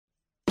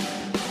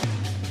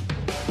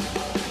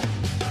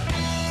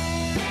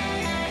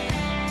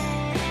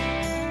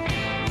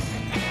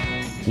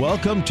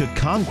Welcome to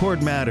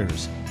Concord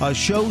Matters, a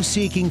show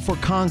seeking for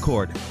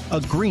concord,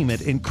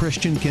 agreement in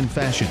Christian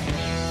confession.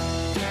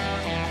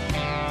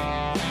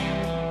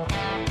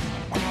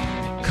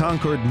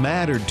 Concord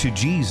mattered to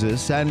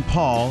Jesus and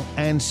Paul,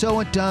 and so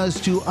it does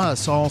to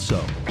us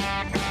also.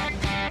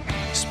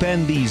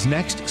 Spend these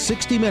next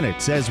 60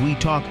 minutes as we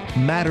talk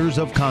matters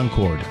of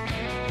Concord.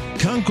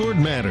 Concord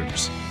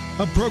Matters,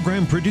 a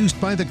program produced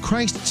by the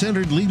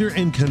Christ-centered leader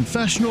in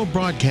confessional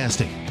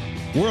broadcasting.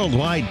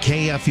 Worldwide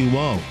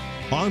KFUO.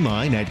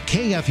 Online at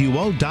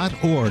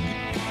kfuo.org.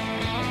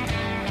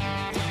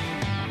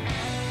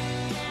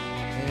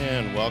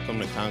 And welcome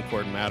to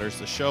Concord Matters,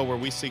 the show where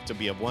we seek to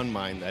be of one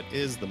mind, that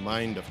is the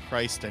mind of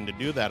Christ. And to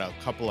do that, a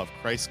couple of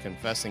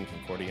Christ-confessing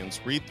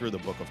Concordians read through the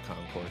Book of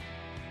Concord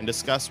and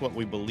discuss what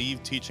we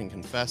believe, teach, and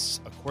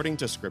confess according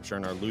to Scripture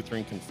in our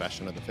Lutheran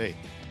Confession of the Faith.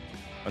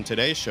 On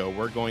today's show,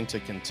 we're going to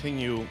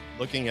continue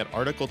looking at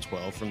Article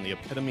 12 from the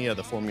Epitome of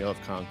the Formula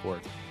of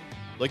Concord,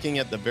 looking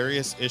at the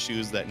various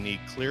issues that need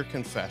clear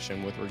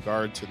confession with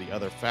regard to the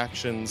other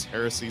factions,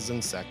 heresies,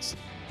 and sects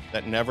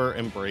that never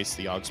embrace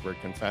the Augsburg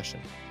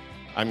Confession.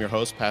 I'm your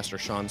host, Pastor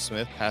Sean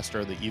Smith, pastor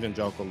of the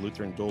Evangelical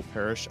Lutheran Dual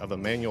Parish of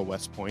Emmanuel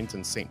West Point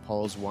in St.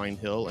 Paul's Wine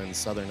Hill in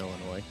Southern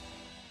Illinois.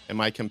 And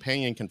my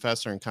companion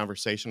confessor in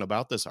conversation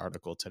about this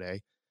article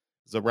today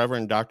is the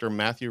Reverend Dr.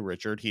 Matthew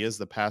Richard. He is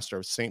the pastor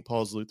of St.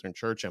 Paul's Lutheran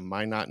Church in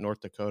Minot,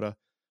 North Dakota.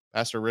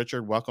 Pastor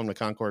Richard, welcome to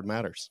Concord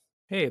Matters.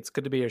 Hey, it's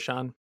good to be here,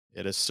 Sean.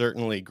 It is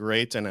certainly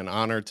great and an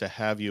honor to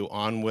have you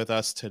on with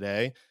us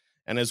today.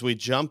 And as we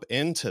jump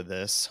into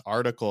this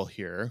article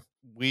here,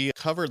 we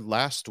covered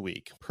last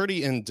week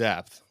pretty in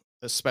depth,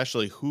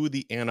 especially who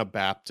the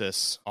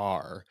Anabaptists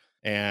are.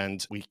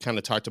 And we kind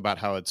of talked about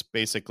how it's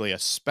basically a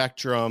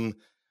spectrum,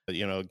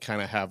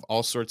 kind of have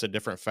all sorts of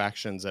different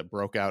factions that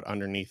broke out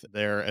underneath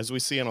there, as we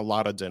see in a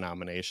lot of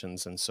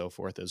denominations and so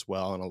forth as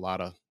well, and a lot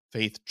of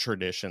faith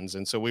traditions.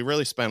 And so we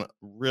really spent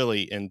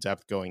really in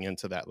depth going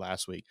into that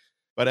last week.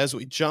 But as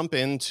we jump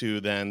into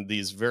then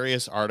these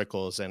various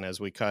articles, and as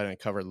we kind of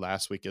covered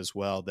last week as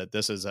well, that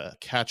this is a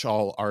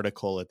catch-all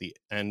article at the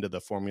end of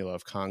the Formula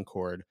of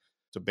Concord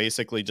to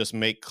basically just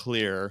make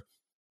clear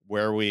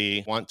where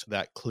we want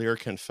that clear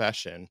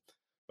confession.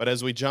 But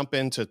as we jump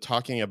into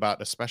talking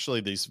about especially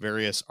these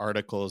various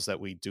articles that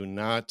we do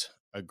not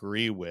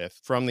agree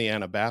with from the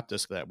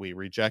Anabaptists, that we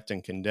reject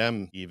and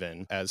condemn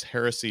even as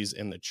heresies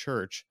in the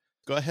church,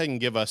 go ahead and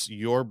give us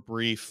your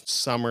brief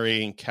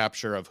summary and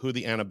capture of who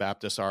the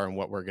Anabaptists are and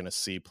what we're going to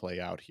see play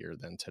out here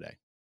then today.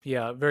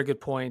 Yeah, very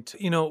good point.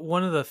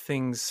 One of the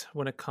things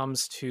when it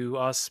comes to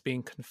us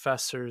being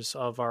confessors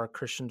of our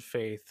Christian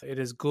faith, it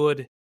is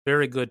good,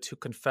 very good to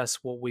confess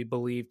what we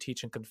believe,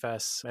 teach, and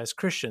confess as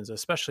Christians,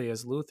 especially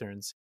as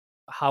Lutherans.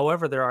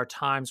 However, there are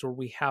times where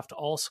we have to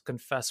also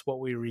confess what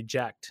we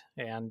reject,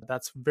 and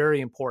that's very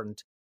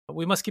important.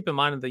 We must keep in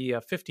mind in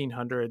the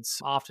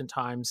 1500s,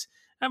 oftentimes,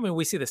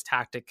 we see this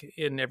tactic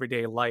in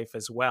everyday life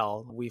as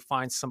well. We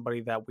find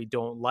somebody that we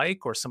don't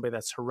like, or somebody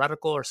that's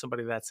heretical, or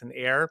somebody that's an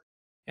error,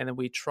 and then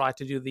we try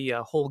to do the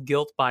whole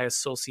guilt by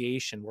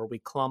association, where we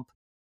clump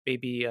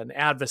maybe an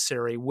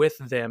adversary with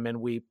them, and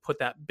we put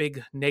that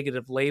big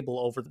negative label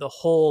over the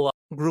whole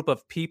group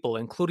of people,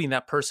 including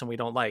that person we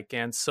don't like.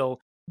 And so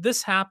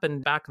this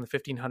happened back in the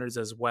 1500s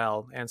as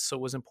well. And so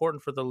it was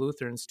important for the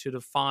Lutherans to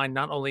define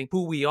not only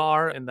who we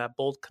are in that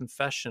bold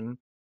confession,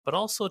 but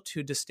also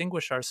to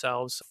distinguish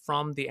ourselves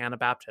from the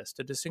Anabaptists,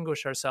 to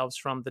distinguish ourselves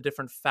from the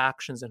different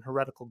factions and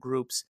heretical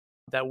groups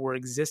that were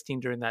existing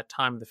during that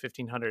time in the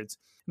 1500s.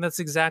 And that's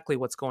exactly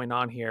what's going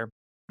on here.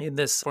 In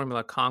this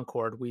Formula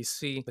Concord, we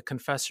see the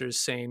confessors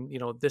saying,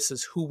 this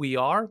is who we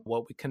are,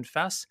 what we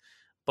confess,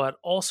 but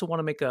also want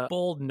to make a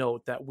bold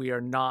note that we are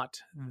not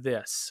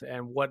this.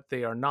 And what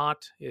they are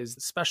not is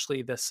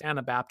especially this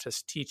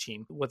Anabaptist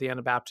teaching, what the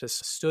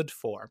Anabaptists stood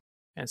for.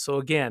 And so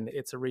again,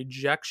 it's a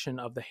rejection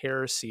of the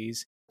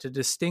heresies to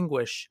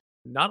distinguish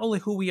not only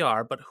who we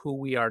are, but who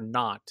we are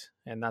not.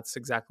 And that's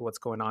exactly what's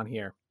going on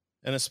here.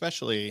 And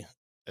especially,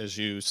 as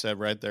you said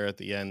right there at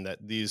the end, that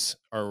these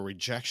are a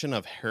rejection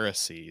of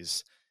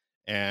heresies.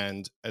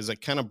 And as I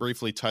kind of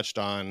briefly touched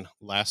on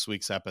last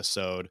week's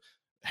episode,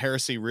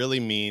 heresy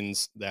really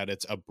means that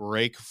it's a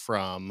break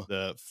from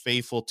the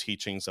faithful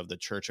teachings of the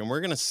church. And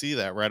we're going to see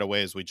that right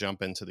away as we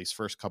jump into these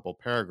first couple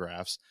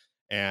paragraphs.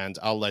 And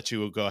I'll let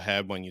you go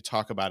ahead when you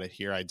talk about it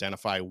here,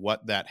 identify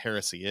what that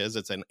heresy is.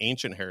 It's an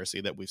ancient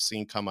heresy that we've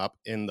seen come up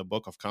in the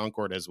Book of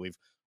Concord as we've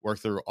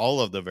worked through all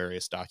of the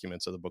various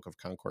documents of the Book of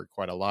Concord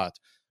quite a lot.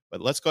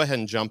 But let's go ahead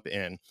and jump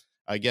in.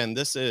 Again,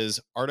 this is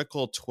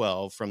Article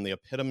 12 from the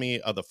Epitome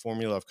of the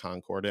Formula of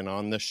Concord. And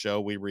on this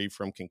show, we read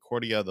from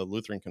Concordia, the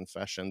Lutheran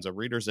Confessions, a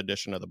reader's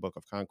edition of the Book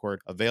of Concord,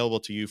 available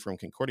to you from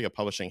Concordia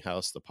Publishing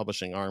House, the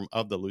publishing arm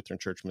of the Lutheran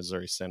Church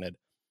Missouri Synod.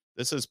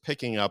 This is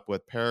picking up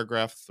with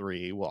paragraph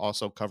 3. We'll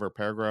also cover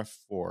paragraph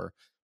 4,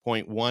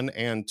 point 1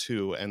 and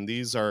 2. And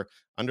these are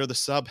under the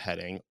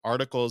subheading,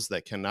 Articles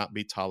that Cannot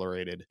be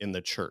Tolerated in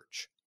the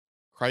Church.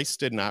 Christ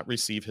did not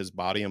receive his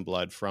body and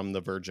blood from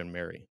the Virgin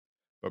Mary,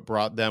 but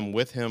brought them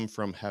with him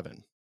from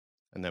heaven.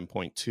 And then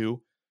point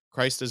 2,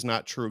 Christ is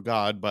not true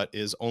God, but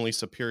is only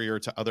superior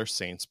to other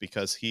saints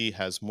because he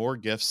has more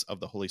gifts of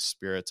the Holy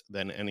Spirit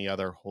than any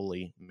other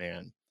holy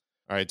man.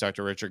 All right,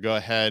 Dr. Richard, go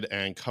ahead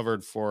and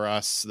covered for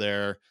us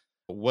there.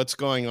 What's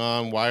going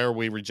on? Why are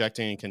we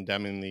rejecting and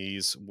condemning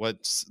these?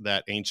 What's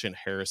that ancient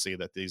heresy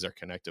that these are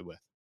connected with?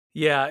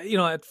 Yeah,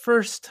 at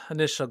first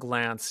initial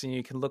glance,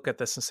 you can look at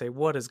this and say,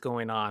 what is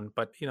going on?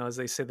 But, as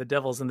they say, the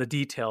devil's in the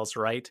details,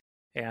 right?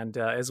 And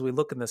as we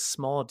look in the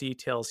small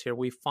details here,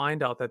 we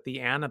find out that the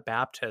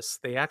Anabaptists,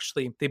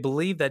 they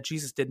believe that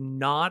Jesus did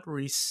not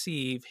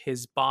receive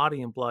his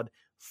body and blood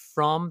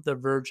from the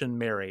Virgin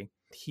Mary.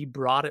 He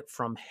brought it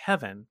from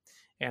heaven.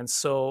 And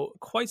so,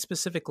 quite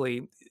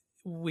specifically,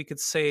 we could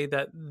say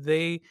that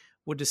they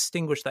would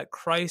distinguish that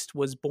Christ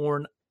was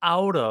born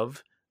out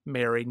of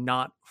Mary,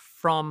 not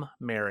from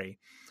Mary.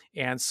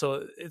 And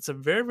so it's a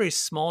very, very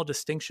small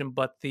distinction,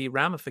 but the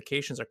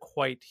ramifications are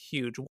quite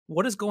huge.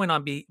 What is going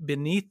on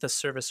beneath the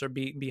surface, or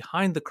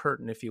behind the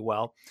curtain, if you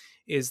will,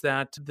 is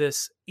that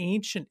this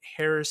ancient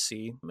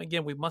heresy,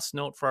 again, we must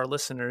note for our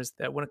listeners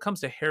that when it comes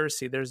to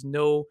heresy, there's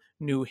no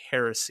new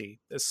heresy.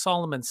 As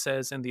Solomon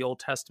says in the Old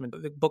Testament,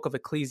 the book of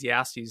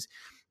Ecclesiastes,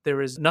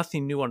 there is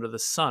nothing new under the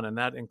sun, and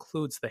that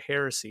includes the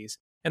heresies.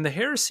 And the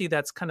heresy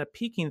that's kind of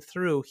peeking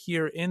through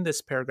here in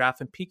this paragraph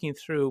and peeking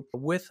through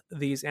with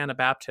these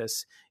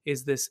Anabaptists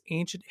is this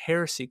ancient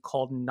heresy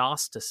called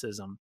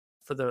Gnosticism.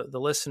 For the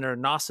listener,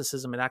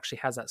 Gnosticism, it actually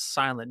has that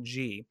silent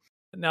G.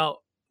 Now,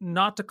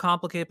 not to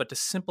complicate, but to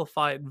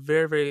simplify it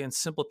very, very in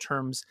simple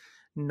terms,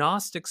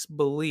 Gnostics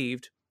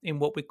believed in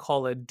what we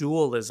call a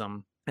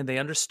dualism. And they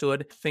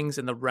understood things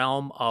in the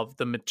realm of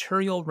the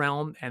material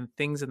realm and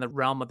things in the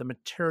realm of the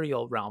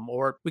material realm,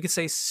 or we could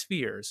say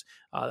spheres,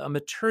 a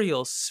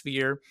material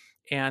sphere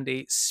and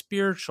a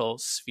spiritual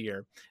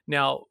sphere.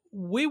 Now,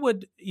 we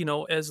would,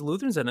 as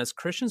Lutherans and as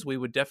Christians, we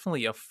would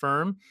definitely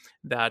affirm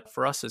that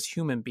for us as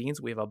human beings,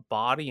 we have a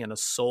body and a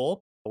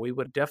soul. We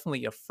would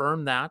definitely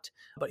affirm that.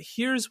 But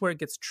here's where it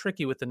gets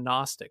tricky with the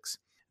Gnostics.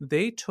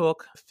 They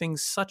took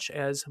things such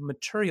as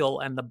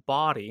material and the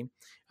body,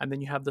 and then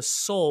you have the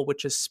soul,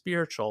 which is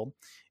spiritual,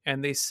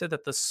 and they said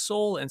that the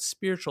soul and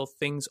spiritual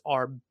things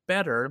are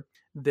better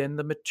than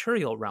the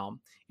material realm.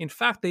 In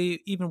fact, they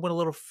even went a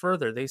little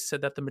further. They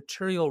said that the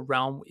material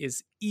realm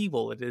is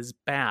evil, it is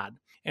bad.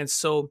 And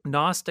so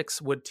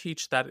Gnostics would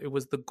teach that it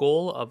was the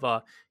goal of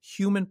a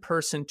human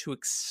person to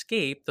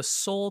escape, the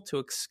soul to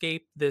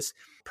escape this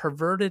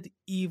perverted,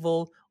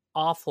 evil,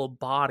 awful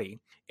body.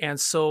 And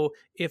so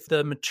if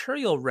the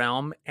material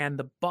realm and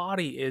the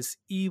body is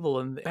evil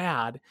and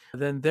bad,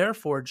 then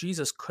therefore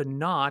Jesus could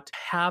not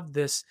have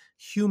this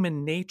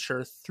human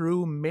nature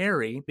through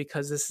Mary,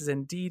 because this is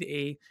indeed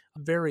a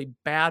very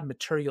bad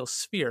material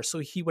sphere. So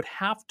he would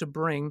have to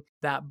bring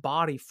that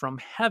body from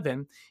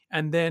heaven.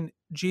 And then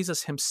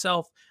Jesus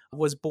himself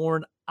was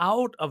born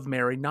out of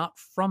Mary, not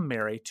from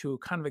Mary, to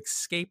kind of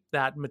escape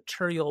that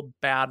material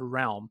bad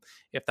realm,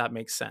 if that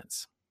makes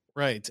sense.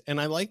 Right. And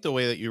I like the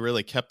way that you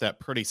really kept that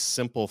pretty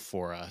simple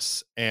for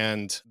us.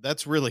 And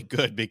that's really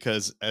good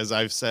because, as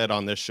I've said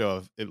on this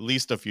show at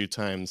least a few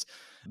times,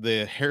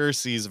 the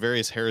heresies,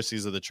 various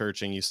heresies of the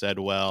church, and you said,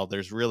 well,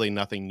 there's really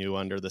nothing new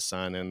under the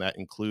sun, and that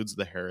includes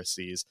the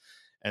heresies.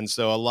 And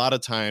so a lot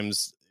of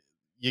times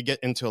you get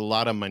into a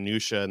lot of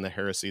minutia in the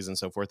heresies and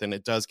so forth, and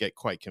it does get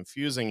quite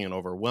confusing and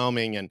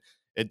overwhelming. And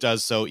it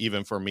does so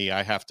even for me.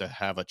 I have to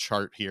have a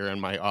chart here in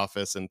my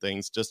office and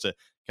things just to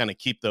kind of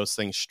keep those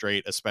things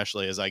straight,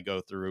 especially as I go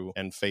through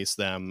and face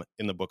them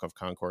in the Book of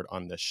Concord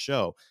on this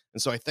show.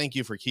 And so I thank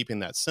you for keeping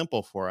that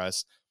simple for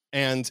us.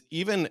 And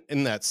even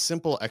in that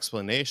simple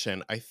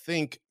explanation, I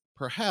think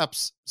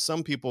perhaps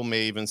some people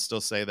may even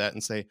still say that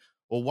and say,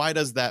 well, why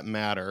does that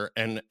matter?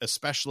 And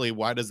especially,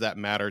 why does that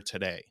matter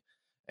today?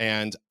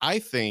 And I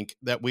think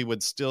that we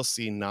would still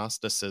see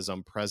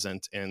Gnosticism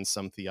present in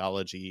some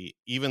theology,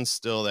 even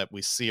still that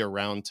we see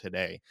around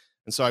today.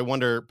 And so I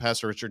wonder,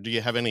 Pastor Richard, do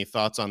you have any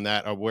thoughts on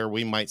that, or where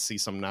we might see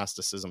some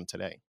Gnosticism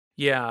today?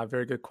 Yeah,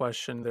 very good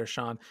question there,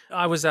 Sean.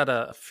 I was at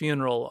a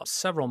funeral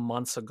several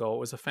months ago. It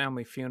was a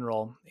family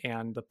funeral,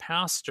 and the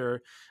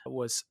pastor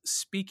was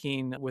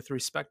speaking with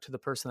respect to the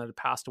person that had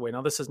passed away.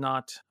 Now, this is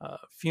not a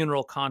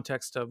funeral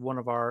context of one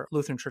of our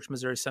Lutheran Church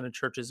Missouri Synod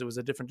churches. It was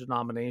a different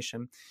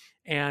denomination.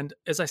 And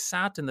as I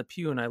sat in the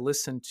pew and I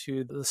listened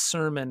to the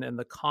sermon and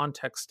the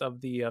context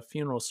of the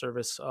funeral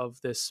service of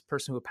this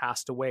person who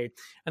passed away,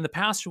 and the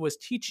pastor was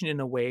teaching in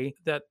a way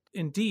that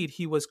indeed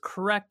he was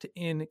correct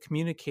in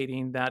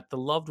communicating that the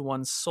loved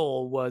one's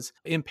soul was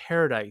in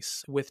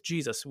paradise with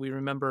Jesus. We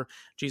remember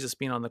Jesus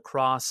being on the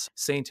cross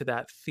saying to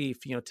that thief,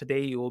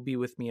 today you will be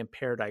with me in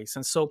paradise.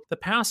 And so the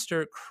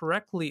pastor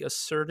correctly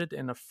asserted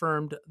and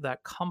affirmed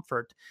that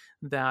comfort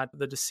that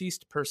the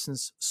deceased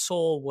person's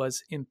soul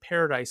was in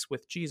paradise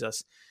with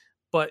Jesus.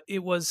 But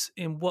it was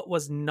in what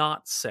was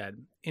not said.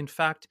 In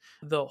fact,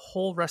 the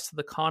whole rest of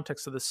the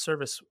context of the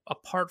service,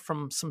 apart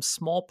from some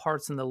small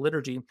parts in the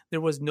liturgy,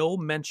 there was no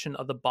mention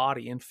of the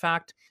body. In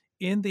fact,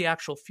 in the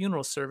actual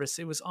funeral service,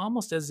 it was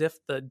almost as if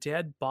the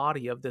dead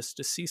body of this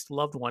deceased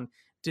loved one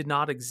did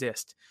not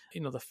exist.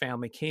 The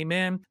family came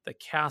in, the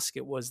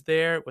casket was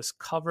there, it was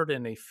covered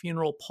in a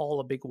funeral pall,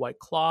 a big white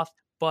cloth,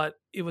 but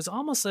it was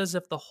almost as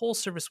if the whole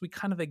service, we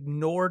kind of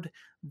ignored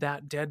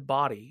that dead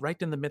body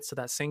right in the midst of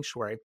that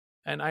sanctuary.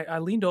 And I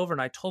leaned over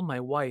and I told my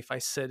wife, I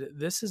said,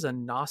 this is a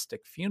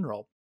Gnostic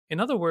funeral. In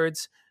other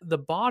words, the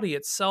body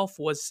itself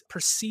was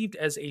perceived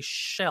as a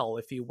shell,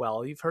 if you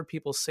will. You've heard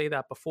people say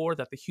that before,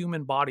 that the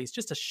human body is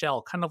just a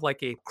shell, kind of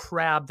like a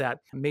crab that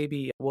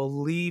maybe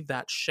will leave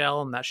that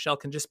shell and that shell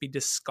can just be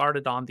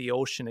discarded on the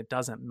ocean. It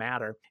doesn't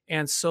matter.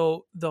 And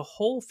so the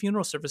whole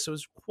funeral service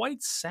was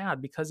quite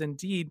sad because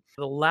indeed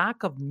the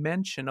lack of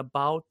mention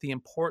about the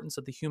importance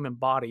of the human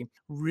body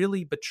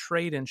really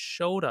betrayed and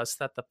showed us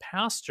that the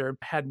pastor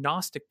had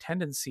Gnostic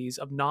tendencies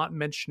of not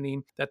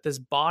mentioning that this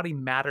body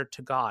mattered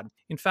to God.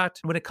 In fact,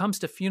 when it comes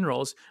to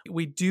funerals,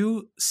 we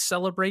do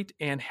celebrate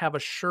and have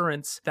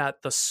assurance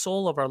that the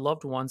soul of our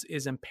loved ones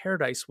is in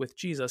paradise with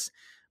Jesus.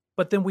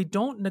 But then we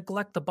don't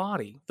neglect the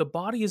body. The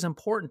body is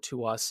important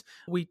to us.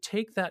 We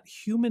take that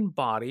human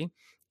body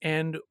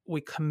and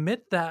we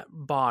commit that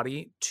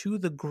body to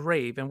the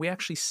grave, and we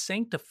actually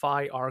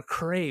sanctify our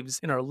graves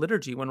in our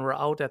liturgy. When we're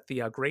out at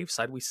the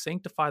graveside, we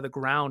sanctify the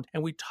ground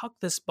and we tuck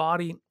this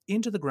body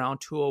into the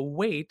ground to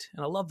await,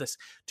 and I love this,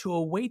 to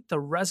await the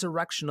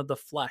resurrection of the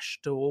flesh,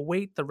 to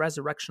await the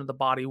resurrection of the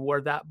body,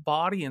 where that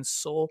body and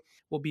soul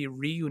will be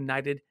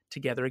reunited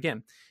together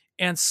again.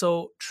 And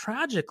so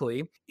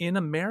tragically, in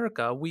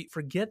America, we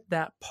forget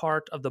that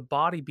part of the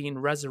body being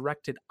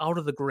resurrected out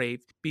of the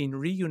grave, being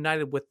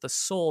reunited with the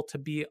soul to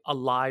be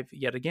alive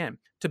yet again.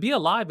 To be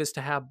alive is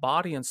to have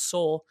body and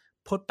soul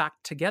put back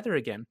together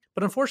again.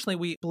 But unfortunately,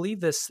 we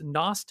believe this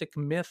Gnostic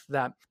myth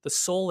that the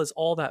soul is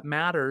all that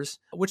matters,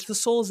 which the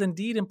soul is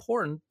indeed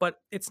important, but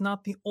it's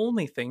not the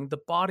only thing. The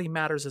body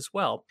matters as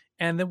well.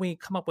 And then we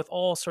come up with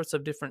all sorts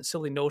of different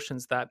silly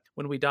notions that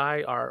when we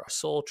die, our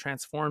soul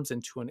transforms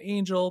into an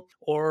angel,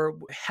 or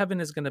heaven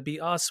is going to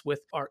be us with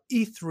our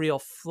ethereal,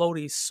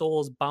 floaty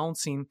souls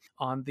bouncing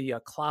on the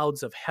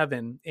clouds of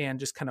heaven and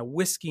just kind of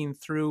whisking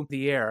through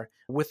the air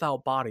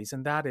without bodies.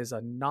 And that is a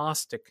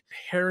Gnostic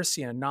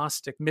heresy, a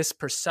Gnostic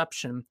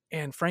misperception.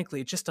 And frankly,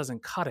 it just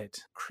doesn't cut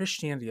it.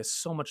 Christianity is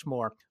so much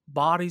more.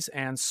 Bodies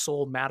and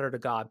soul matter to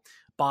God.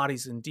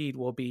 Bodies indeed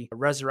will be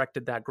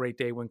resurrected that great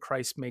day when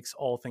Christ makes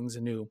all things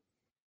anew.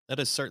 That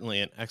is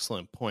certainly an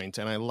excellent point.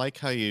 And I like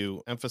how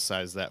you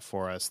emphasize that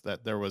for us,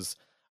 that there was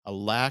a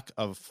lack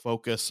of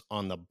focus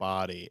on the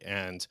body.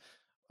 And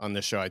on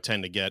this show, I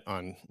tend to get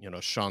on,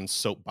 Sean's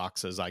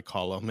soapboxes, I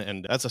call them.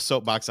 And that's a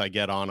soapbox I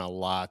get on a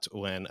lot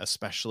when,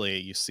 especially,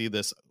 you see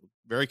this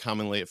very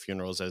commonly at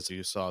funerals, as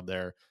you saw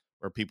there,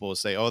 where people will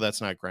say, oh,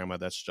 that's not grandma,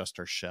 that's just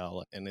her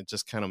shell. And it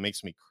just kind of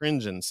makes me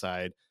cringe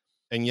inside.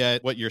 And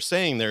yet what you're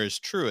saying there is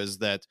true, is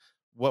that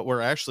what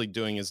we're actually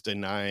doing is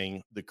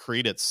denying the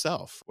creed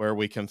itself, where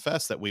we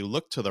confess that we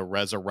look to the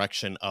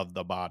resurrection of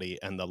the body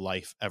and the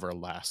life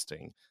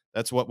everlasting.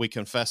 That's what we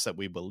confess that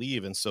we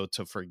believe. And so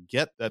to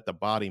forget that the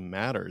body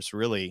matters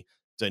really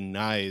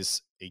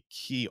denies a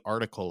key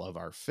article of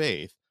our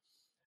faith.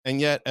 And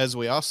yet, as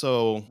we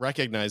also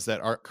recognize that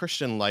our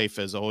Christian life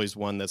is always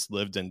one that's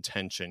lived in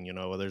tension,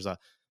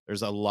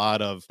 there's a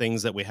lot of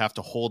things that we have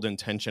to hold in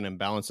tension and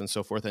balance and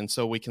so forth. And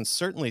so we can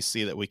certainly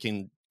see that we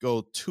can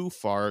go too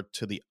far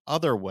to the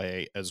other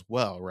way as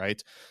well,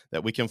 right?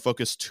 That we can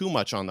focus too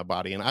much on the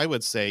body. And I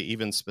would say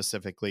even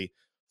specifically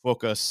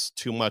focus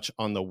too much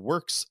on the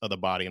works of the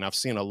body. And I've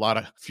seen a lot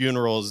of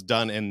funerals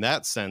done in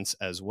that sense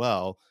as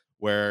well,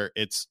 where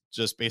it's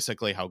just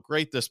basically how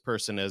great this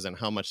person is and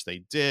how much they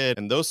did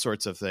and those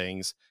sorts of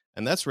things.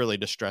 And that's really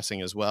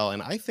distressing as well.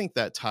 And I think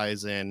that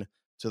ties in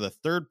to the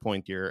third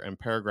point here in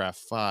paragraph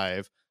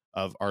 5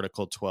 of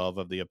Article 12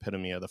 of the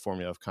Epitome of the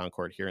Formula of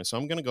Concord here. And so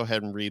I'm going to go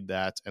ahead and read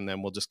that, and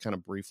then we'll just kind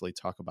of briefly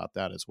talk about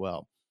that as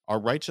well. Our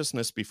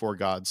righteousness before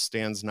God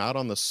stands not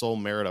on the sole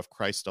merit of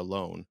Christ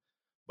alone,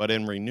 but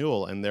in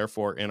renewal and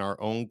therefore in our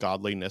own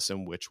godliness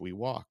in which we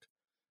walk.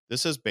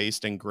 This is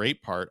based in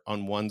great part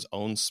on one's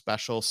own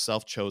special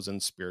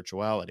self-chosen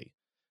spirituality.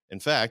 In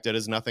fact, it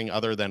is nothing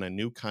other than a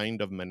new kind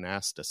of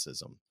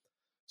monasticism.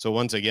 So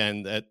once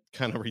again, that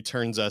kind of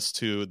returns us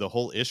to the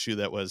whole issue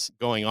that was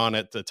going on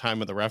at the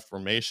time of the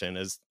Reformation,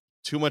 is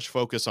too much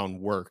focus on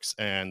works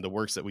and the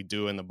works that we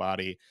do in the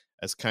body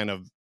as kind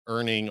of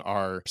earning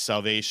our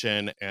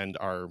salvation and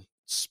our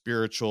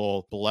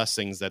spiritual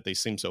blessings that they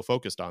seem so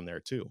focused on there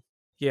too.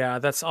 Yeah,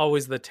 that's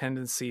always the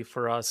tendency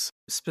for us,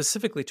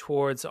 specifically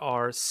towards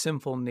our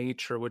sinful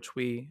nature, which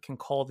we can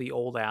call the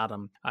old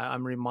Adam.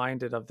 I'm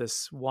reminded of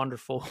this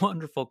wonderful,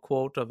 wonderful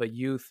quote of a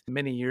youth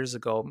many years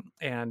ago,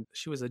 and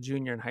she was a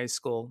junior in high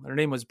school. Her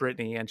name was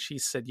Brittany, and she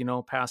said,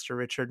 Pastor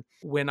Richard,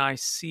 when I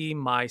see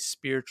my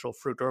spiritual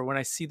fruit, or when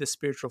I see the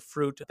spiritual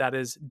fruit that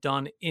is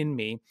done in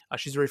me,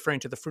 she's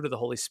referring to the fruit of the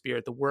Holy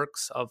Spirit, the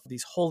works of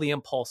these holy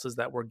impulses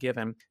that were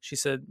given. She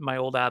said, my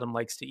old Adam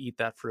likes to eat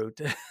that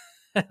fruit.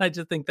 I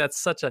just think that's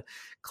such a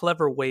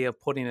clever way of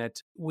putting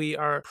it. We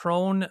are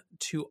prone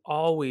to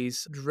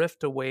always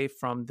drift away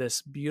from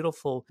this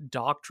beautiful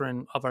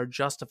doctrine of our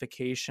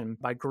justification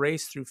by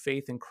grace through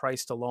faith in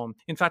Christ alone.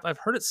 In fact, I've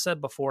heard it said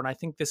before, and I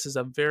think this is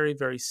a very,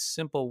 very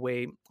simple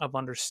way of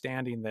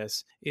understanding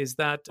this, is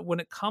that when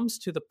it comes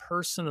to the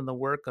person and the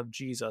work of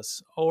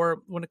Jesus,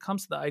 or when it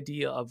comes to the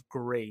idea of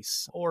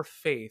grace or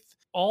faith,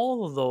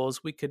 all of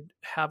those we could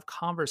have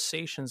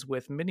conversations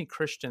with many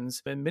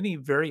Christians and many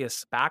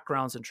various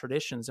backgrounds and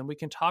traditions, and we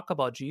can talk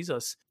about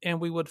Jesus,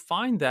 and we would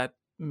find that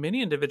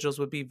many individuals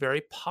would be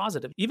very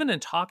positive. Even in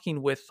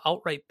talking with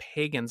outright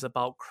pagans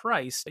about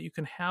Christ, you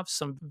can have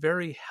some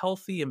very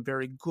healthy and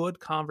very good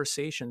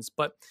conversations.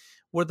 But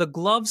where the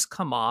gloves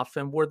come off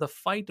and where the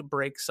fight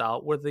breaks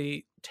out, where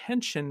the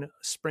tension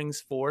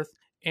springs forth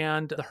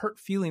and the hurt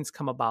feelings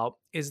come about,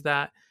 is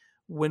that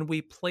when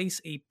we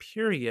place a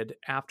period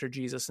after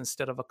Jesus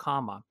instead of a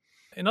comma.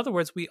 In other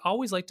words, we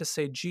always like to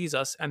say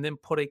Jesus and then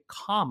put a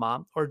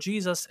comma, or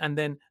Jesus and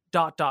then ...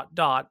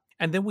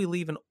 and then we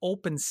leave an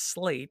open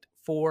slate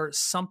for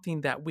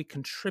something that we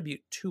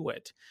contribute to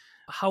it.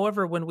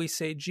 However, when we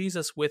say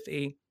Jesus with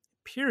a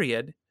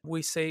period,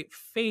 we say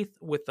faith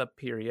with a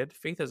period.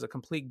 Faith is a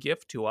complete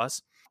gift to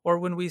us. Or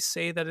when we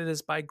say that it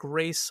is by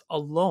grace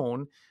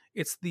alone,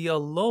 it's the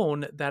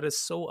alone that is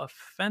so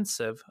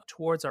offensive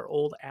towards our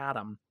old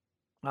Adam.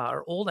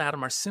 Our old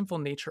Adam, our sinful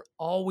nature,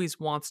 always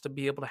wants to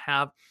be able to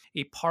have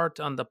a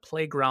part on the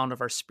playground of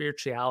our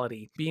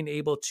spirituality, being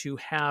able to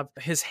have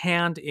his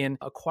hand in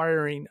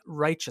acquiring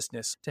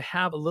righteousness, to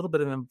have a little bit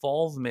of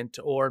involvement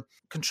or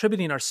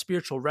contributing our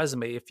spiritual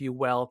resume, if you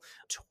will,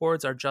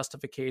 towards our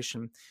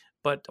justification.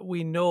 But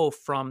we know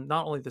from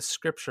not only the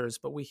scriptures,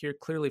 but we hear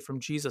clearly from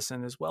Jesus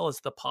and as well as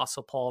the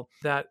Apostle Paul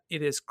that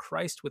it is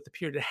Christ with the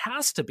period. It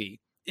has to be.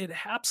 It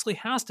absolutely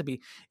has to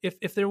be.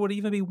 If there would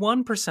even be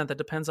 1% that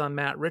depends on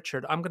Matt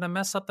Richard, I'm going to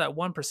mess up that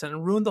 1%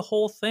 and ruin the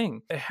whole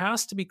thing. It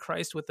has to be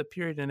Christ with the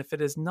period. And if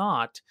it is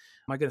not,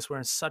 my goodness, we're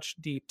in such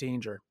deep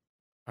danger.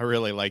 I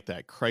really like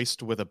that.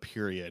 Christ with a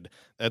period.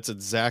 That's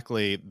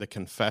exactly the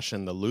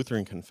confession, the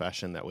Lutheran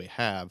confession that we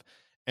have.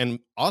 And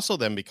also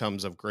then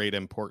becomes of great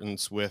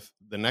importance with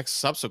the next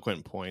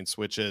subsequent points,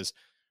 which is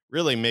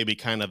really maybe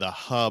kind of the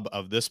hub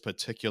of this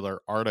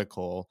particular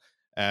article.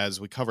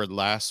 As we covered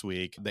last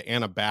week, the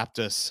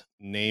Anabaptist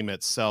name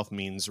itself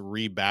means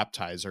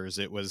rebaptizers.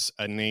 It was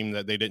a name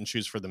that they didn't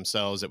choose for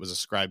themselves. It was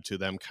ascribed to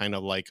them, kind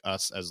of like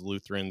us as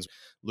Lutherans.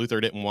 Luther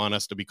didn't want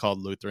us to be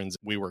called Lutherans.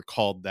 We were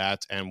called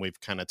that, and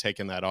we've kind of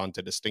taken that on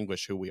to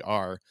distinguish who we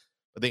are.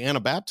 But the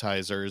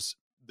Anabaptizers,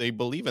 they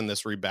believe in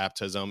this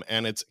rebaptism,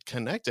 and it's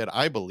connected,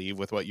 I believe,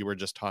 with what you were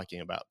just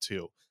talking about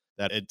too,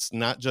 that it's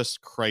not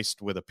just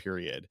Christ with a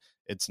period.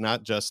 It's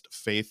not just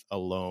faith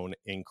alone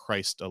in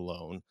Christ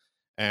alone.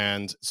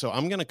 And so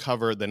I'm going to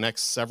cover the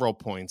next several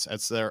points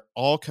as they're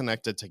all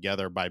connected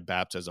together by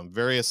baptism,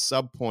 various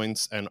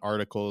subpoints and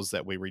articles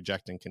that we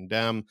reject and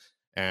condemn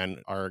and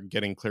are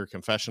getting clear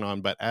confession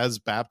on. But as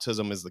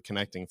baptism is the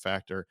connecting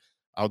factor,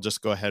 I'll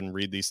just go ahead and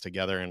read these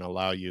together and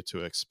allow you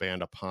to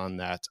expand upon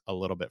that a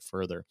little bit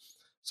further.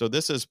 So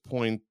this is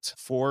point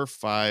 4,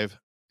 5,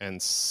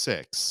 and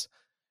 6.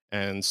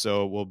 And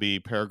so it will be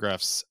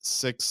paragraphs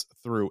 6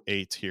 through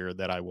 8 here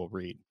that I will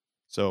read.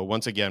 So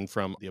once again,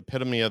 from the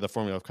Epitome of the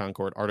Formula of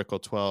Concord, Article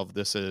 12,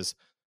 this is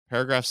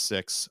paragraph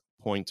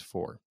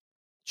 6.4.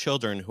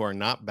 Children who are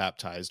not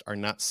baptized are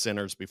not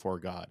sinners before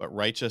God, but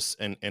righteous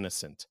and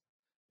innocent.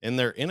 In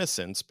their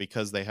innocence,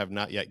 because they have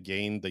not yet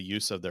gained the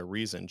use of their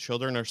reason,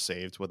 children are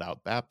saved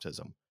without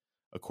baptism.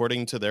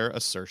 According to their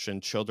assertion,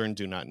 children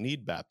do not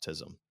need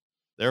baptism.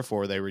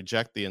 Therefore, they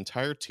reject the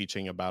entire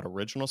teaching about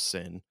original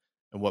sin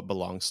and what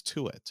belongs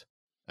to it.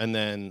 And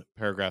then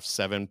paragraph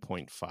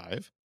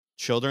 7.5.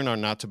 Children are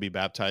not to be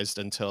baptized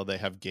until they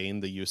have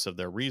gained the use of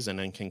their reason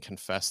and can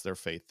confess their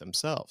faith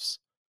themselves.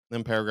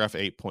 Then paragraph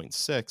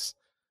 8.6,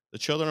 the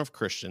children of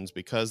Christians,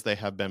 because they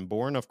have been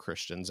born of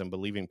Christians and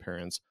believing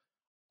parents,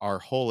 are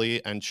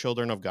holy and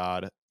children of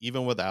God,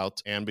 even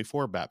without and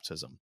before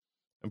baptism.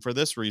 And for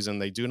this reason,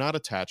 they do not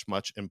attach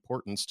much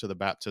importance to the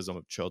baptism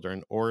of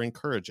children or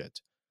encourage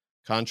it,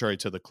 contrary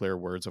to the clear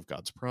words of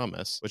God's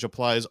promise, which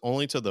applies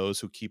only to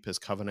those who keep his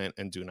covenant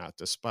and do not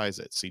despise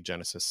it. See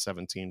Genesis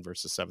 17,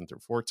 verses 7 through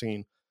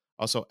 14,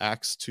 also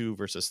Acts 2,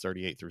 verses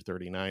 38 through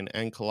 39,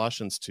 and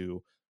Colossians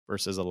 2,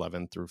 verses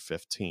 11 through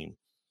 15.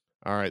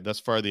 All right, thus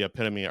far the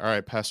epitome. All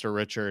right, Pastor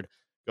Richard,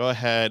 go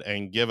ahead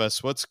and give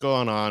us what's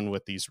going on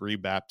with these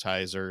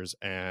rebaptizers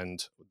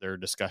and their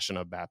discussion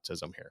of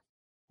baptism here.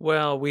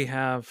 Well, we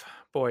have,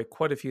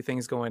 quite a few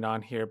things going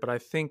on here, but I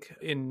think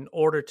in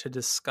order to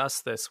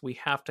discuss this, we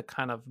have to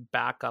kind of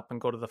back up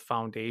and go to the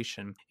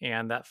foundation.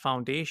 And that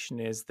foundation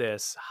is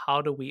this: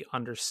 how do we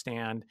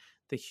understand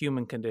the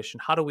human condition?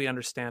 How do we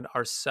understand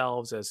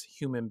ourselves as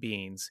human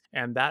beings?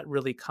 And that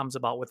really comes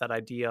about with that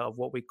idea of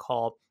what we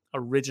call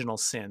original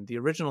sin, the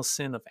original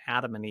sin of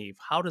Adam and Eve.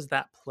 How does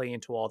that play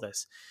into all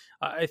this?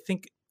 I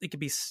think it could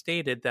be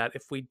stated that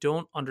if we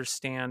don't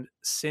understand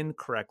sin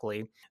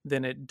correctly,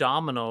 then it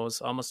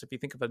dominoes, almost if you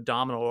think of a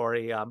domino or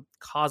a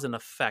cause and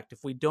effect.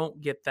 If we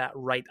don't get that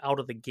right out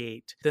of the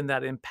gate, then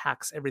that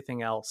impacts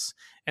everything else.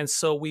 And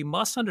so we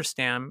must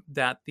understand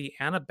that the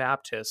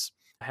Anabaptists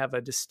have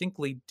a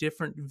distinctly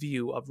different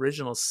view of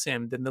original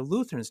sin than the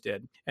Lutherans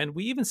did. And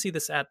we even see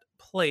this at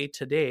play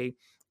today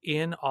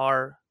in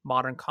our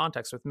modern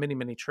context with many,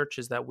 many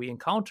churches that we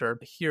encounter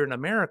here in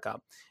America.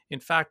 In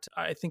fact,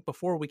 I think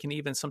before we can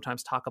even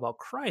sometimes talk about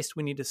Christ,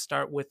 we need to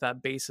start with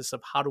that basis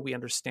of how do we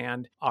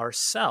understand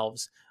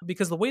ourselves?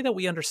 Because the way that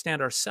we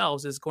understand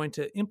ourselves is going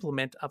to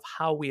implement of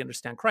how we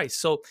understand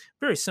Christ. So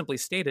very simply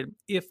stated,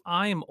 if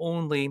I am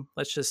only,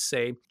 let's just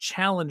say,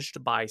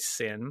 challenged by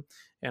sin,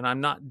 and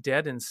I'm not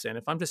dead in sin,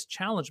 if I'm just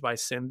challenged by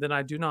sin, then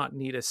I do not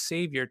need a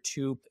savior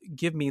to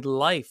give me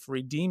life,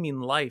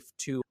 redeeming life,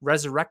 to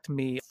resurrect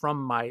me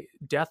from my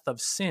death of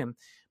sin.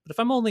 But if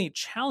I'm only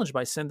challenged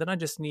by sin, then I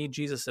just need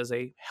Jesus as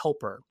a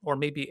helper or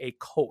maybe a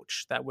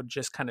coach that would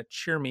just kind of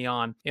cheer me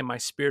on in my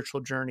spiritual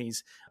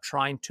journeys,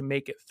 trying to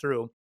make it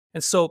through.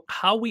 And so,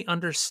 how we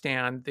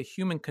understand the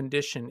human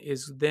condition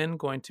is then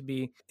going to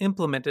be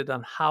implemented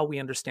on how we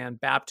understand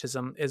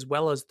baptism, as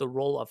well as the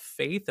role of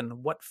faith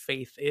and what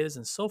faith is,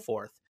 and so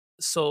forth.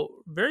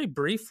 So, very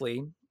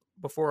briefly,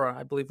 before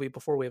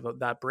we have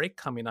that break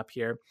coming up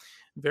here,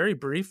 very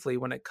briefly,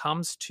 when it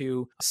comes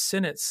to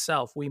sin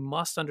itself, we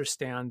must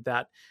understand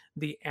that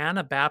the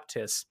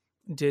Anabaptists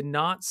did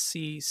not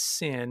see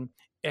sin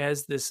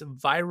as this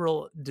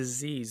viral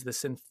disease,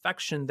 this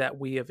infection that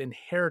we have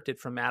inherited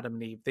from Adam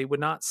and Eve. They would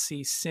not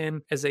see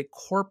sin as a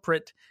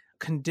corporate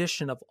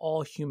condition of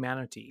all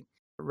humanity.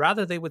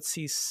 Rather, they would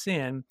see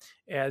sin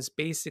as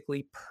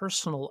basically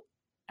personal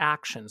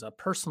actions, a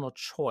personal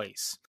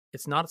choice.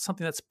 It's not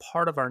something that's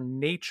part of our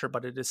nature,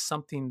 but it is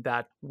something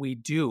that we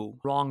do,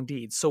 wrong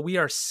deeds. So we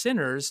are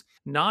sinners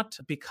not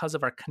because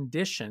of our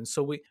condition.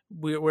 So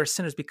we're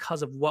sinners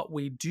because of what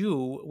we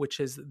do,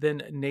 which is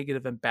then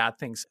negative and bad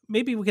things.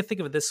 Maybe we could think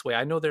of it this way.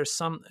 I know there's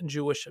some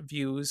Jewish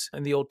views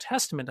in the Old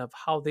Testament of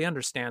how they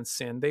understand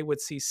sin. They would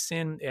see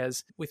sin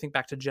as, we think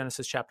back to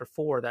Genesis chapter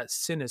 4, that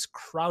sin is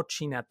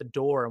crouching at the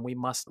door and we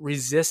must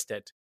resist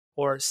it.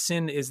 Or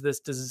sin is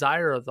this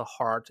desire of the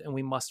heart and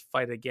we must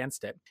fight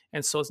against it.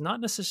 And so it's not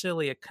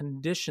necessarily a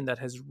condition that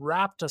has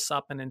wrapped us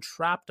up and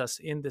entrapped us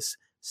in this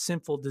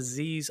sinful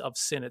disease of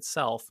sin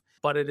itself,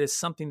 but it is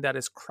something that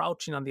is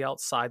crouching on the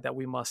outside that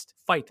we must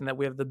fight and that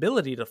we have the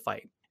ability to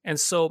fight. And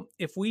so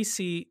if we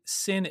see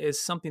sin as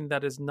something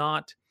that is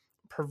not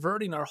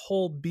perverting our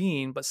whole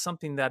being, but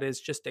something that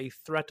is just a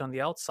threat on the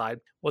outside,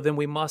 well, then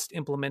we must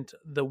implement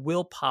the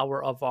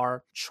willpower of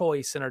our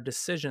choice and our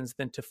decisions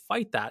then to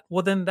fight that.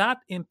 Well, then that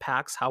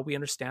impacts how we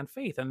understand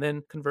faith. And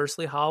then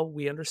conversely, how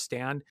we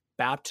understand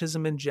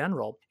baptism in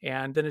general.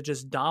 And then it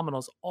just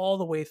dominoes all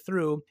the way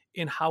through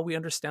in how we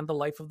understand the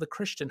life of the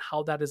Christian,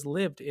 how that is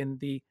lived in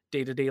the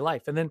day-to-day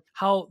life, and then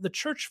how the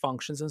church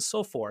functions and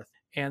so forth.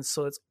 And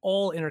so it's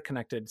all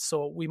interconnected.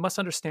 So we must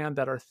understand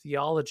that our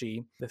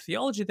theology, the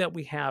theology that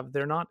we have,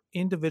 they're not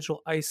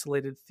individual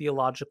isolated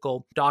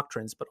theological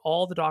doctrines, but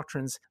all the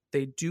doctrines,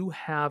 they do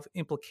have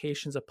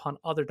implications upon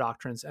other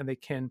doctrines and they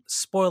can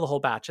spoil the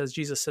whole batch. As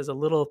Jesus says, a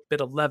little bit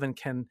of leaven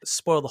can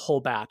spoil the whole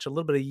batch. A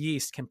little bit of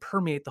yeast can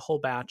permeate the whole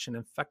batch and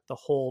infect the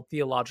whole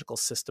theological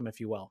system, if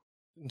you will.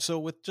 So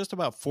with just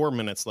about 4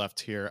 minutes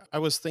left here, I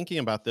was thinking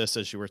about this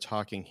as you were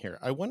talking here.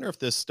 I wonder if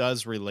this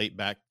does relate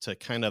back to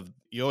kind of,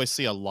 you always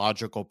see a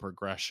logical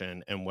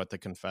progression in what the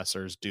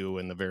confessors do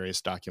in the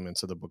various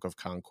documents of the Book of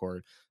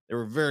Concord. They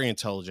were very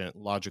intelligent,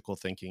 logical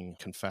thinking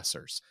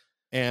confessors.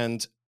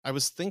 And I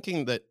was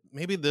thinking that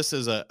maybe this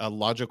is a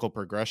logical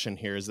progression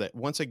here, is that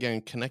once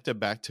again, connected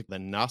back to the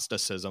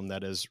Gnosticism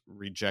that is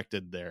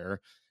rejected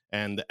there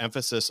and the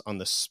emphasis on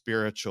the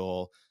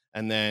spiritual,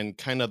 and then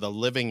kind of the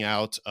living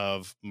out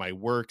of my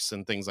works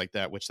and things like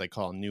that, which they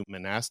call new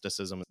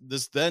monasticism.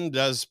 This then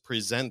does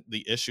present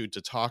the issue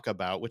to talk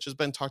about, which has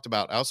been talked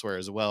about elsewhere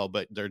as well,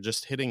 but they're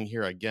just hitting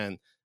here again,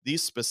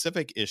 these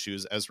specific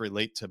issues as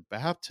relate to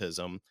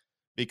baptism,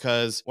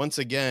 because once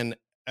again,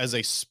 as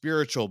a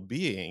spiritual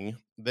being,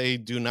 they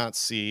do not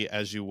see,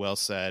 as you well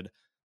said,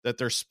 that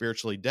they're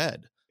spiritually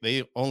dead.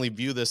 They only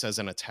view this as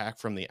an attack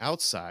from the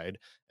outside.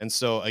 And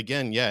so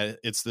again, yeah,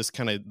 it's this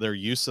kind of their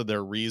use of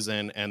their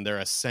reason and their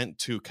ascent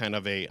to kind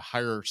of a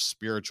higher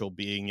spiritual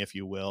being, if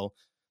you will,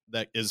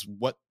 that is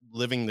what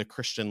living the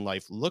Christian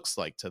life looks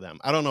like to them.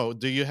 I don't know.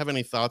 Do you have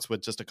any thoughts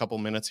with just a couple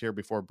minutes here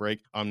before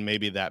break on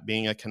maybe that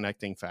being a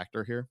connecting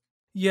factor here?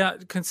 Yeah,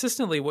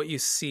 consistently what you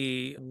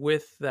see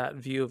with that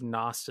view of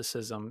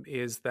Gnosticism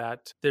is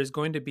that there's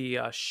going to be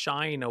a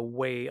shying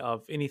away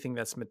of anything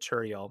that's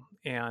material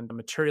and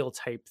material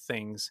type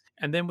things.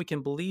 And then we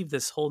can believe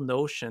this whole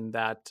notion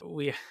that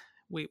we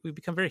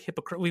become very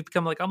hypocrite. We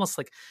become like almost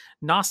like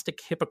Gnostic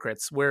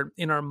hypocrites, where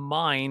in our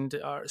mind,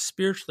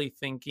 spiritually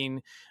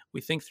thinking,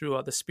 we think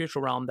through the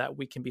spiritual realm that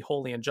we can be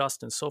holy and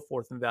just and so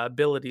forth, and the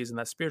abilities in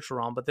that spiritual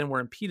realm, but then we're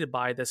impeded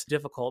by this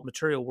difficult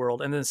material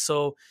world. And then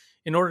so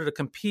in order to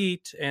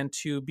compete and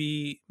to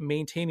be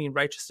maintaining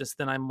righteousness,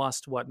 then I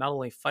must not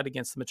only fight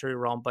against the material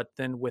realm, but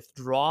then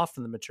withdraw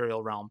from the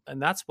material realm.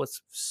 And that's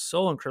what's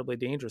so incredibly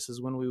dangerous,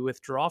 is when we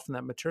withdraw from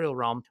that material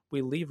realm,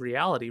 we leave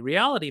reality.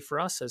 Reality for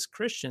us as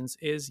Christians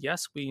is,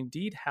 yes, we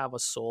indeed have a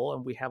soul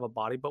and we have a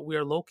body, but we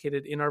are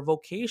located in our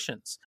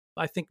vocations.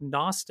 I think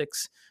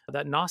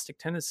that Gnostic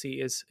tendency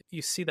is,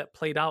 you see that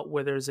played out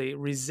where there's a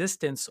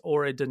resistance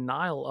or a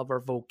denial of our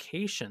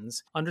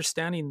vocations,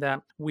 understanding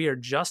that we are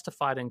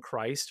justified in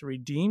Christ,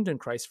 redeemed in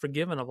Christ,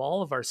 forgiven of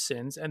all of our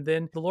sins. And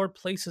then the Lord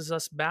places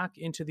us back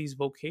into these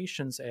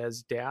vocations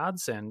as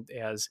dads and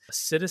as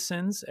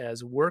citizens,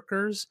 as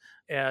workers,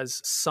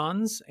 as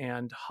sons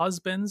and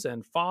husbands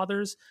and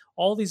fathers,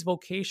 all these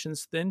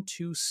vocations then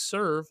to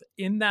serve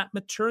in that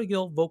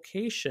material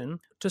vocation,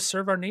 to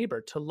serve our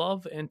neighbor, to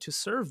love and to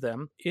serve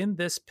them in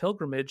this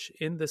pilgrimage,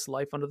 in this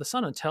life under the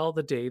sun, until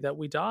the day that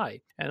we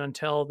die, and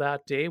until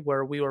that day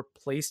where we are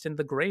placed in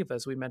the grave,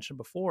 as we mentioned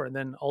before, and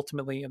then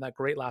ultimately in that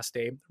great last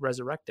day,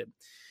 resurrected.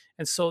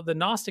 And so the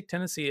Gnostic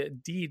tendency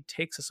indeed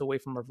takes us away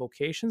from our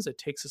vocations. It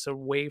takes us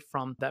away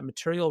from that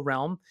material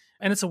realm.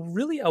 And it's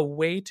really a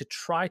way to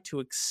try to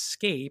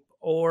escape,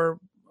 or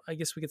I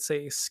guess we could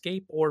say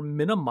escape or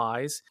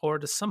minimize, or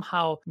to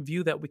somehow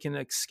view that we can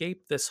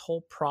escape this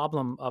whole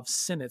problem of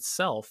sin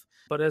itself.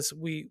 But as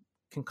we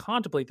can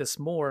contemplate this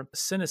more,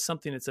 sin is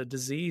something, it's a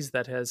disease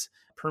that has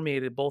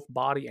permeated both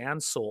body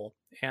and soul.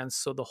 And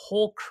so the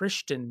whole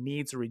Christian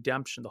needs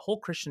redemption. The whole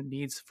Christian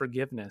needs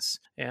forgiveness.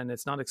 And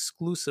it's not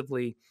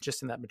exclusively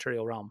just in that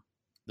material realm.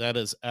 That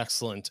is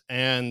excellent.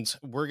 And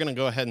we're going to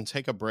go ahead and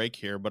take a break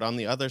here. But on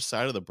the other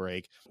side of the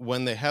break,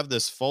 when they have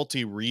this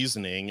faulty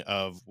reasoning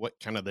of what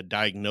kind of the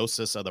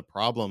diagnosis of the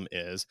problem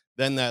is,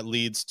 then that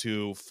leads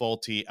to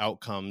faulty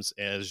outcomes,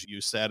 as you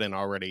said and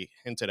already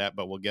hinted at,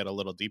 but we'll get a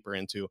little deeper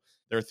into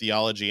their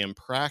theology and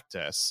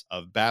practice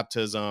of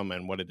baptism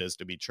and what it is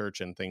to be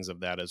church and things of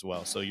that as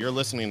well. So you're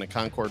listening to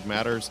Concord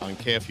Matters on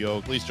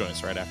KFUO. Please join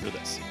us right after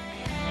this.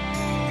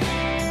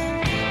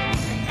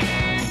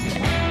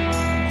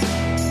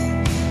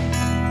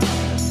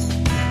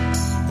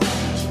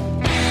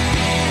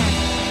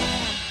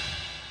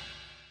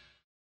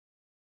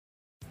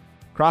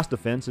 Cross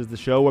Defense is the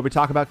show where we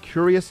talk about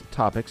curious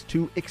topics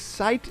to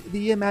excite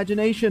the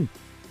imagination,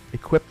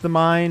 equip the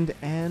mind,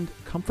 and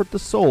comfort the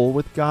soul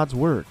with God's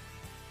Word.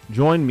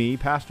 Join me,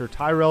 Pastor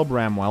Tyrell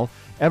Bramwell,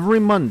 every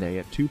Monday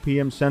at 2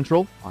 p.m.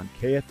 Central on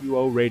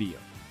KFUO Radio,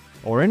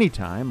 or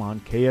anytime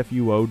on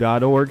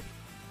KFUO.org,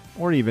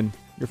 or even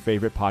your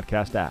favorite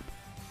podcast app.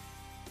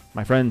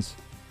 My friends,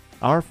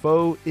 our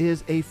foe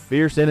is a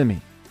fierce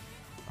enemy.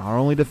 Our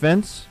only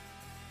defense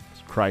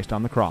is Christ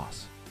on the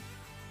cross.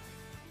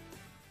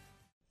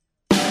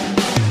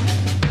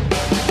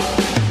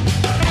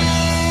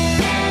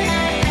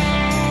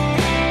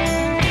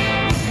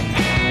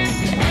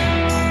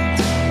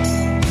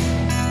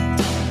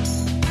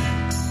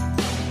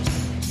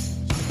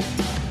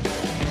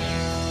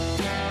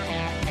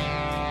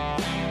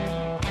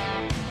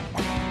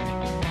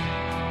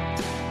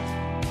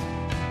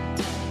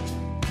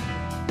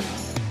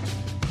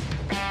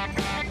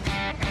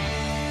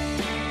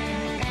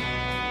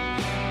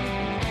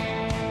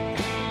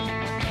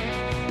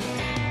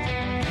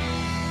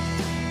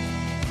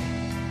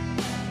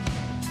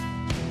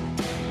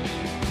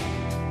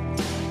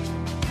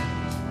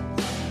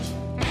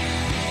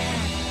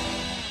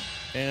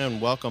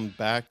 And welcome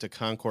back to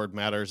Concord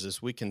Matters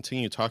as we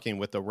continue talking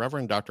with the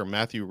Reverend Dr.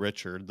 Matthew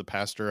Richard, the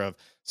pastor of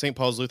St.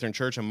 Paul's Lutheran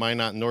Church in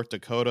Minot, North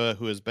Dakota,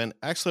 who has been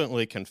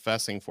excellently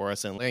confessing for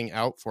us and laying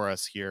out for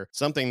us here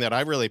something that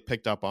I really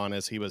picked up on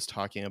as he was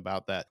talking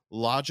about that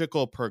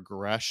logical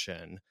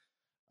progression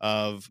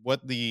of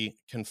what the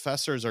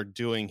confessors are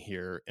doing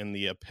here in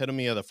the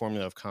Epitome of the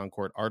Formula of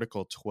Concord,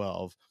 Article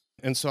 12.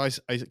 And so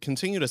I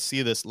continue to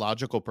see this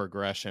logical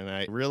progression.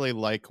 I really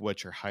like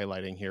what you're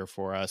highlighting here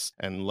for us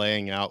and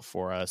laying out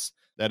for us,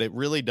 that it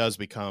really does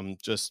become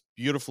just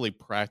beautifully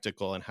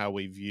practical in how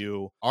we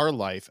view our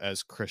life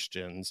as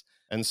Christians.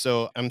 And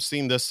so I'm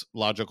seeing this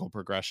logical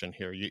progression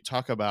here. You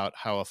talk about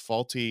how a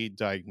faulty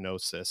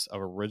diagnosis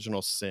of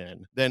original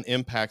sin then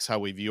impacts how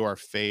we view our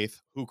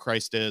faith, who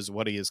Christ is,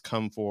 what he has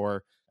come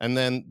for. And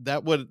then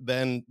that would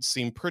then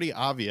seem pretty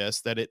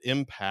obvious that it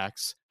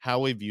impacts how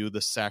we view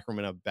the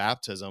sacrament of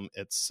baptism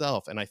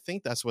itself. And I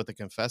think that's what the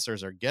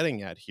confessors are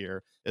getting at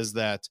here, is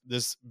that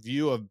this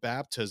view of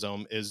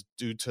baptism is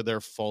due to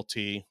their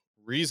faulty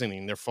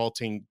reasoning, their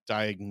faulty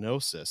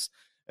diagnosis.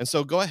 And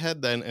so go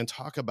ahead then and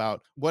talk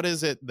about what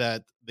is it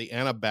that the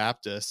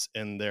Anabaptists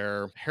and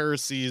their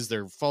heresies,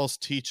 their false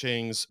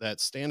teachings that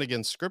stand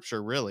against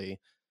Scripture really,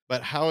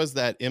 but how is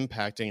that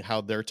impacting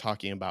how they're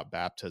talking about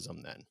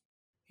baptism then?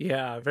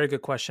 Yeah, very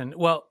good question.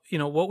 Well,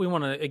 what we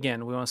want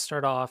to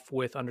start off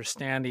with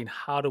understanding,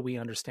 how do we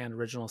understand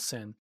original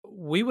sin?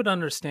 We would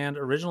understand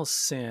original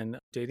sin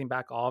dating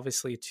back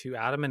obviously to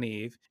Adam and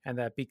Eve, and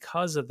that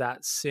because of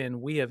that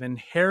sin, we have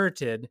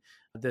inherited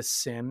this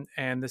sin.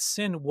 And the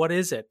sin, what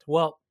is it?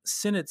 Well,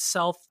 sin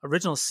itself,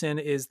 original sin,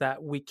 is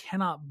that we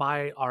cannot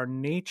by our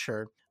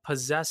nature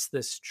possess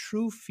this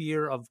true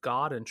fear of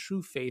God and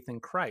true faith in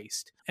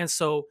Christ. And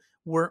so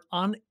we're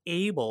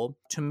unable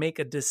to make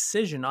a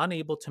decision,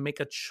 unable to make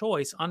a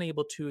choice,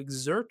 unable to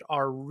exert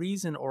our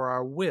reason or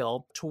our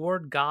will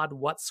toward God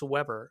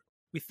whatsoever.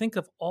 We think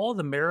of all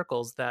the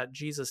miracles that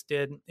Jesus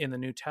did in the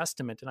New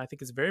Testament, and I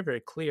think it's very, very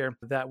clear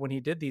that when he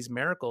did these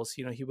miracles,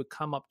 he would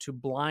come up to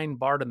blind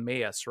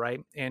Bartimaeus, right?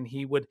 And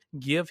he would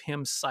give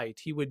him sight.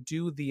 He would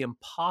do the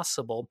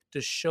impossible to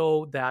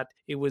show that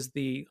it was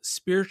the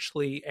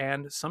spiritually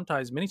and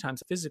sometimes, many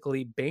times,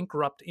 physically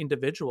bankrupt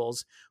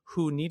individuals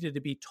who needed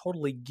to be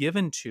totally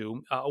given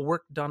to a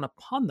work done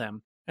upon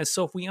them. And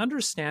so if we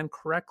understand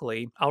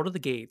correctly out of the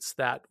gates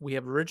that we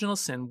have original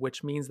sin,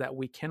 which means that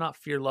we cannot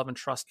fear, love, and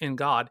trust in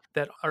God,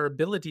 that our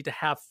ability to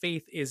have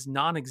faith is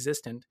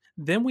non-existent,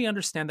 then we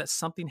understand that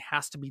something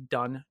has to be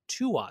done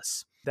to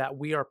us, that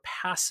we are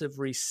passive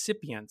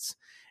recipients.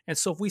 And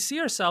so if we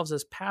see ourselves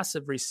as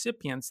passive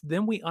recipients,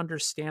 then we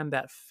understand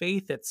that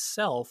faith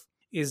itself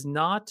is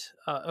not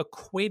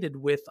equated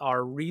with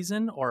our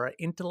reason or our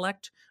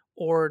intellect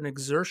or an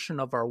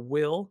exertion of our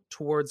will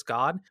towards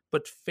God,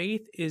 but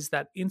faith is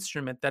that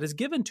instrument that is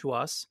given to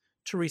us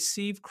to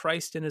receive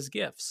Christ and his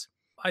gifts.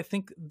 I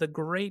think the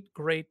great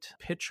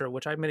picture,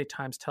 which I many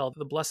times tell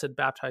the blessed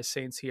baptized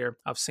saints here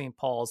of St.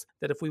 Paul's,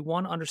 that if we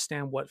want to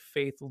understand what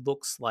faith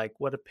looks like,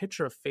 what a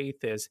picture of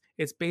faith is,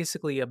 it's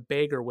basically a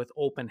beggar with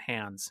open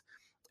hands.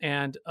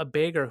 And a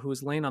beggar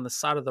who's laying on the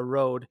side of the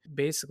road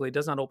basically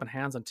does not open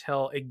hands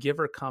until a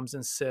giver comes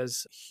and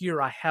says, "Here,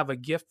 I have a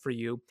gift for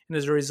you." And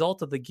as a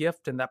result of the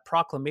gift and that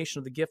proclamation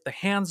of the gift, the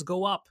hands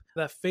go up.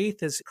 That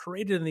faith is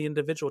created in the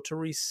individual to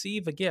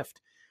receive a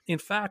gift. In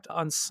fact,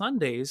 on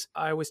Sundays,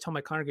 I always tell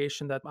my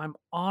congregation that I'm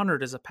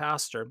honored as a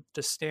pastor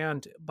to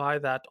stand by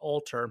that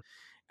altar.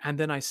 And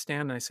then I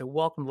stand and I say,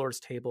 "Welcome, Lord's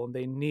table." And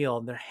they kneel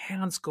and their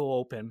hands go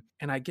open.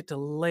 And I get to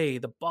lay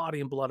the body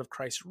and blood of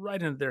Christ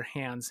right into their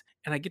hands.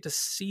 And I get to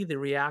see the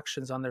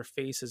reactions on their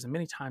faces. And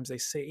many times they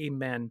say,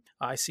 "Amen."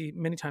 I see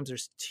many times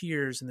there's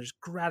tears and there's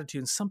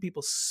gratitude. And some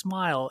people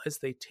smile as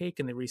they take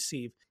and they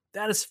receive.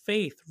 That is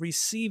faith,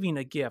 receiving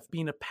a gift,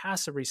 being a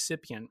passive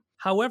recipient.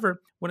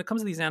 However, when it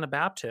comes to these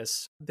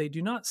Anabaptists, they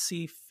do not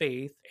see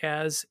faith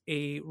as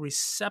a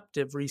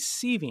receptive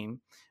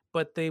receiving,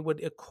 but they would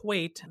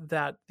equate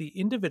that the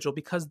individual,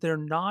 because they're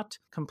not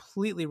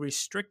completely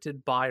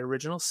restricted by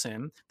original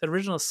sin, that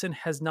original sin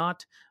has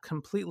not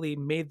completely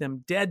made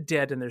them dead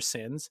in their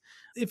sins.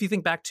 If you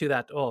think back to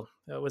that,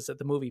 was it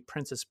the movie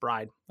Princess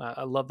Bride?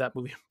 I love that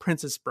movie,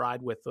 Princess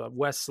Bride, with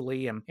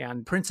Wesley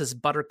and Princess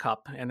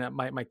Buttercup. And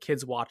my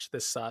kids watch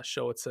this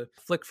show. It's a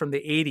flick from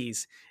the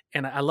 80s.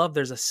 And I love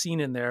there's a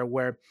scene in there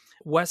where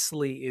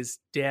Wesley is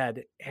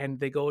dead and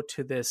they go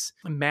to this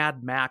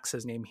Mad Max,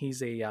 his name.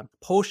 He's a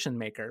potion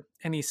maker.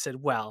 And he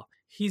said, well,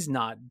 he's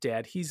not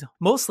dead. He's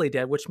mostly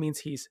dead, which means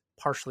he's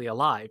partially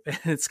alive. And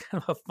it's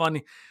kind of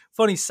a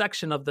funny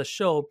section of the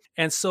show.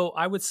 And so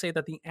I would say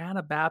that the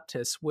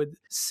Anabaptists would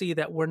see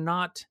that we're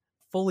not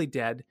fully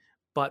dead,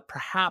 but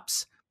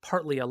perhaps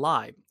partly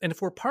alive. And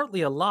if we're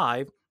partly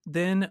alive,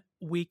 then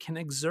we can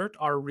exert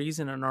our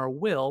reason and our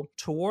will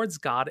towards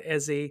God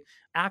as an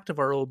act of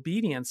our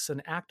obedience,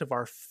 an act of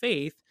our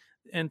faith.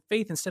 And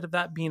faith, instead of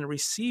that being a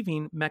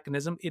receiving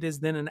mechanism, it is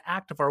then an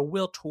act of our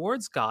will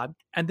towards God.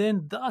 And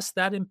then thus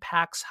that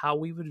impacts how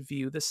we would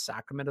view the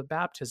sacrament of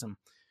baptism.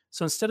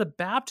 So instead of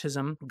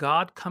baptism,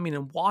 God coming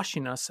and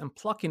washing us and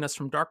plucking us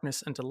from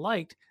darkness into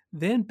light,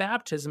 then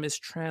baptism is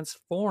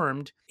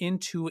transformed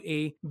into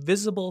a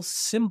visible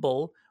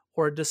symbol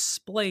or a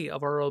display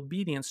of our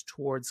obedience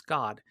towards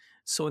God.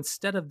 So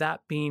instead of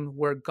that being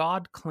where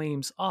God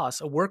claims us,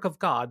 a work of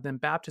God, then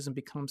baptism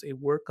becomes a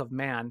work of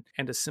man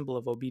and a symbol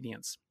of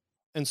obedience.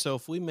 And so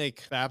if we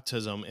make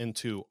baptism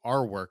into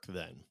our work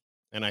then,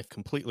 and I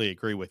completely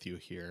agree with you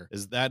here,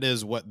 that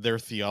is what their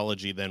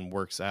theology then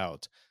works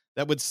out.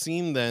 That would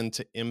seem then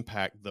to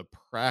impact the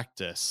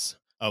practice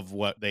of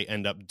what they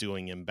end up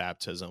doing in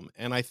baptism.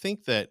 And I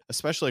think that,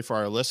 especially for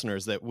our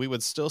listeners, that we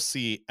would still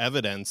see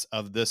evidence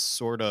of this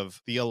sort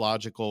of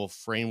theological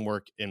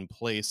framework in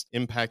place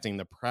impacting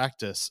the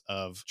practice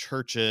of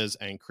churches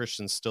and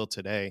Christians still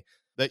today,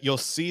 that you'll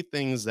see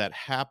things that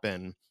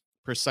happen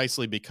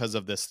precisely because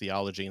of this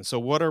theology. And so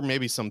what are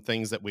maybe some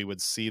things that we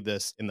would see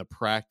this in the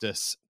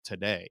practice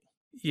today?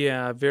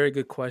 Yeah, very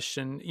good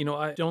question.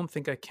 I don't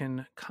think I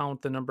can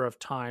count the number of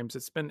times.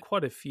 It's been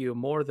quite a few,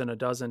 more than a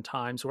dozen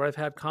times, where I've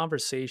had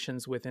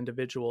conversations with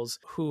individuals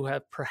who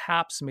have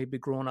perhaps maybe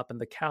grown up in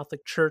the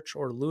Catholic Church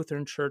or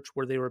Lutheran Church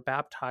where they were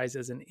baptized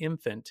as an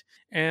infant.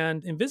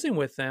 And in visiting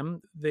with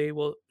them, they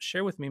will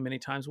share with me many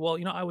times, well,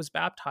 I was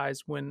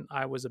baptized when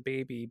I was a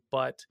baby,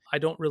 but I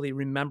don't really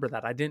remember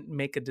that. I didn't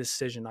make a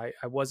decision. I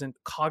wasn't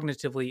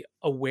cognitively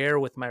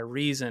aware with my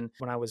reason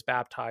when I was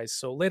baptized.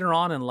 So later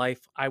on in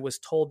life, I was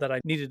told that I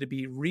needed to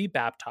be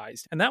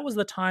rebaptized. And that was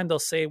the time they'll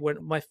say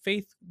when my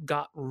faith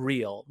got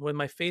real, when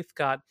my faith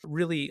got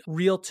really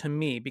real to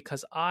me,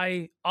 because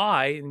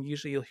and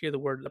usually you'll hear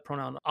the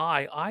pronoun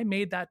I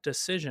made that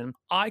decision.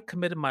 I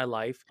committed my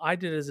life. I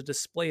did it as a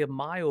display of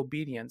my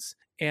obedience,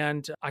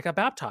 and I got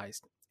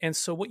baptized. And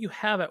so what you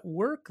have at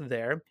work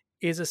there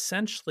is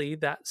essentially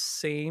that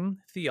same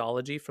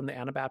theology from the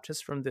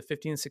Anabaptists from the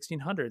 15 and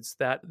 1600s,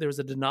 that there's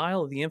a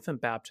denial of the infant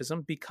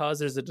baptism because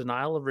there's a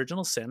denial of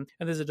original sin,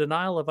 and there's a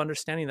denial of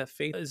understanding that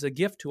faith is a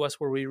gift to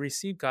us where we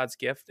receive God's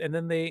gift, and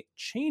then they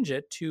change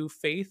it to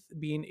faith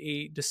being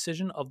a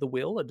decision of the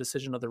will, a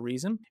decision of the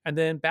reason, and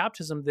then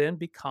baptism then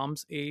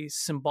becomes a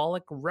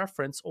symbolic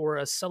reference or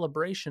a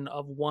celebration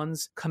of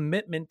one's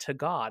commitment to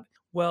God.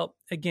 Well,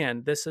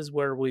 again, this is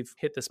where we've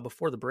hit this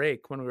before the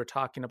break when we were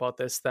talking about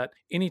this, that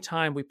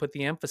anytime we put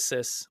the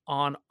emphasis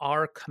on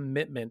our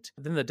commitment,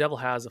 then the devil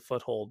has a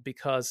foothold,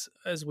 because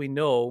as we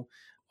know,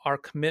 our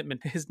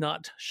commitment is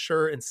not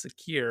sure and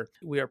secure.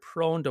 We are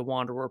prone to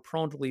wander. We're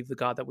prone to leave the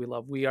God that we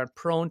love. We are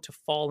prone to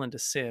fall into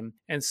sin.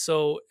 And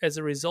so as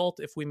a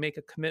result, if we make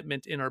a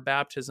commitment in our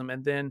baptism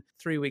and then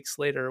 3 weeks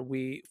later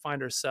we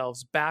find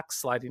ourselves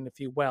backsliding, if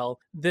you will,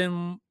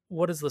 then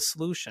what is the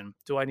solution?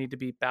 Do I need to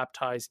be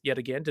baptized yet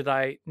again? Did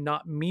I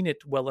not mean it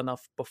well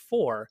enough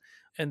before?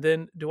 And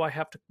then do I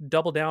have to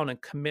double down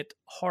and commit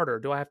harder?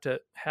 Do I have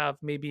to have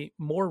maybe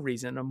more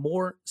reason, a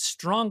more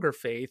stronger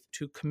faith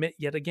to commit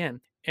yet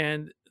again?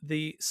 And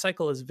the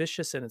cycle is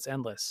vicious and it's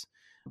endless.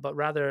 But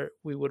rather,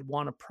 we would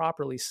want to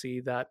properly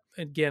see that,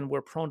 again,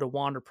 we're prone to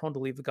wander, prone to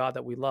leave the God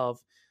that we love.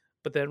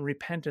 But then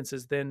repentance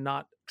is then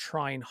not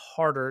trying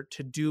harder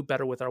to do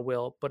better with our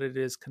will, but it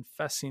is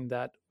confessing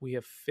that we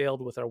have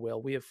failed with our will.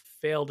 We have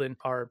failed in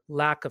our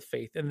lack of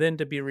faith. And then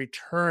to be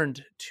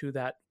returned to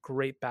that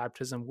great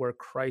baptism where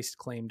Christ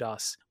claimed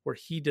us, where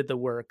he did the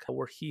work,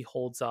 where he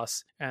holds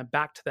us, and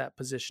back to that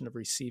position of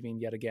receiving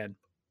yet again.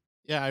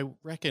 Yeah, I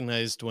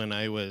recognized when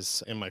I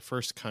was in my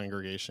first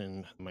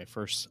congregation, my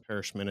first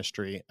parish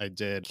ministry, I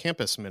did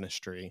campus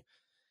ministry.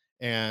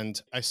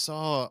 And I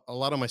saw a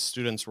lot of my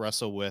students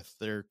wrestle with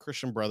their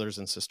Christian brothers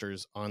and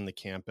sisters on the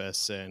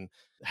campus, and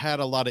had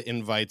a lot of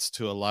invites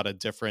to a lot of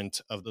different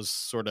of those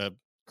sort of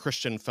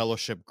Christian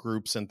fellowship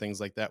groups and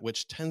things like that,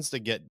 which tends to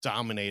get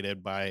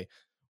dominated by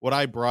what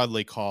I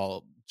broadly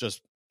call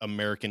just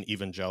American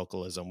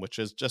evangelicalism, which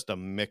is just a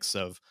mix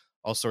of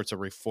all sorts of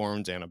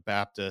Reformed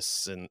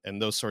Anabaptists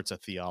and those sorts of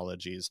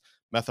theologies,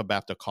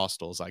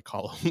 Methodabaptocostals, I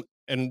call them.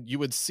 And you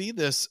would see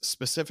this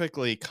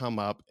specifically come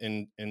up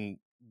in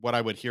what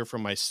I would hear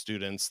from my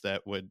students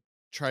that would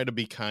try to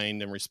be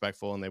kind and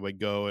respectful, and they would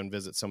go and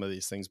visit some of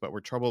these things, but were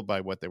troubled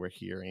by what they were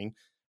hearing.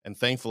 And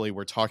thankfully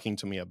were talking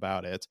to me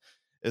about it,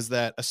 is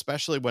that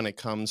especially when it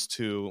comes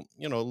to,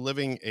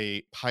 living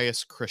a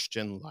pious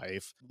Christian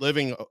life,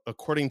 living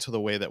according to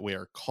the way that we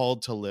are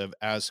called to live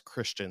as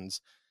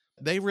Christians,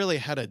 they really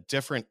had a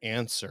different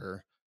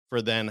answer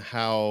for then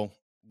how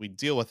we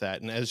deal with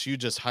that. And as you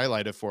just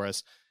highlighted for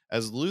us,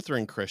 as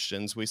Lutheran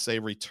Christians, we say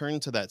return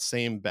to that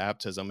same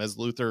baptism. As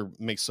Luther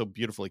makes so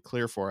beautifully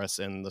clear for us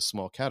in the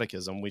Small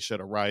Catechism, we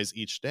should arise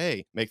each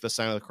day, make the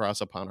sign of the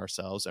cross upon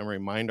ourselves, and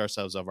remind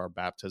ourselves of our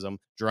baptism,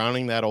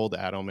 drowning that old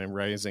Adam and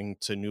rising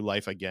to new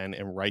life again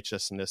in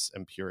righteousness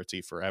and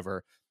purity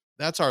forever.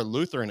 That's our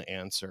Lutheran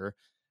answer.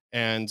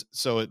 And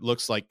so it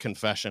looks like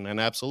confession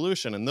and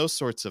absolution and those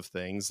sorts of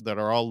things that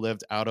are all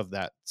lived out of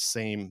that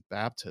same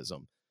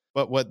baptism.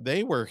 But what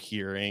they were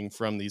hearing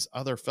from these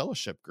other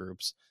fellowship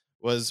groups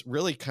was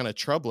really kind of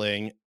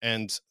troubling.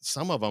 And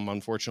some of them,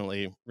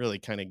 unfortunately, really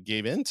kind of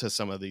gave in to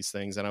some of these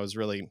things. And I was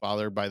really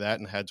bothered by that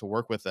and had to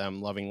work with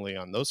them lovingly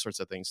on those sorts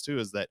of things too,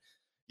 is that,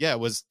 it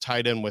was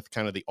tied in with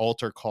kind of the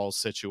altar call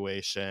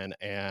situation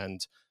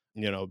and,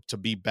 to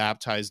be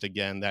baptized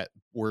again, that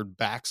word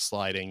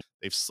backsliding.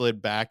 They've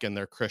slid back in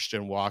their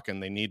Christian walk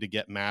and they need to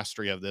get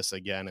mastery of this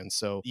again. And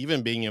so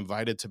even being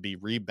invited to be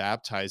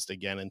rebaptized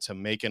again and to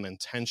make an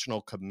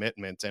intentional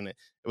commitment. And it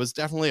was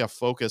definitely a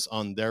focus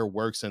on their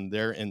works and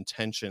their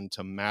intention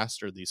to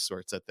master these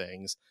sorts of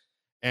things.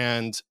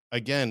 And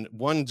again,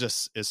 one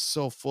just is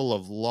so full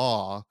of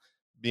law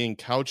being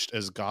couched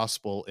as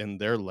gospel in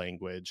their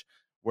language,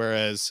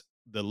 whereas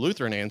the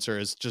Lutheran answer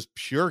is just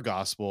pure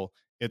gospel.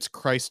 It's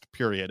Christ,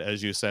 period,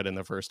 as you said in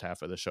the first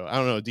half of the show. I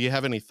don't know. Do you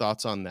have any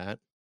thoughts on that?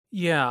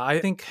 Yeah, I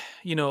think,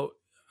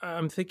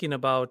 I'm thinking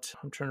about,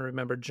 I'm trying to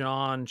remember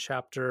John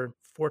chapter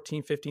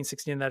 14, 15,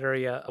 16, in that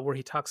area where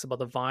he talks about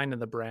the vine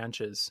and the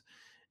branches.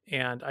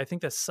 And I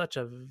think that's such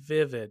a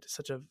vivid,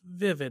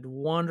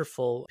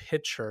 wonderful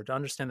picture to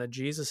understand that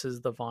Jesus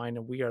is the vine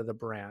and we are the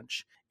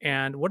branch.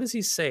 And what does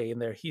he say in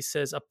there? He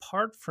says,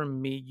 apart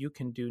from me, you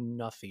can do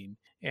nothing.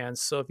 And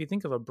so if you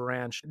think of a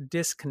branch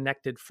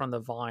disconnected from the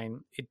vine,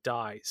 it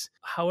dies.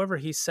 However,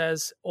 he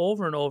says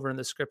over and over in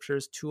the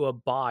scriptures to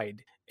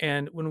abide.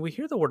 And when we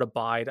hear the word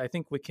abide, I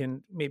think we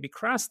can maybe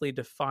crassly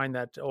define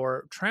that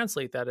or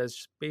translate that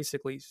as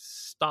basically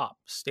stop,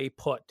 stay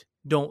put,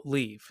 don't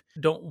leave,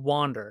 don't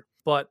wander.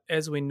 But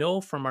as we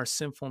know from our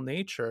sinful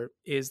nature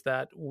is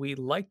that we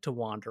like to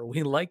wander,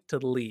 we like to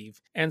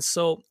leave. And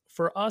so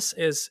for us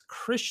as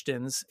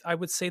Christians, I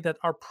would say that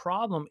our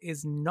problem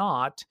is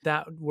not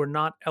that we're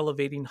not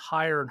elevating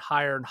higher and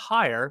higher and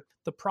higher.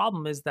 The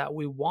problem is that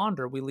we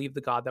wander, we leave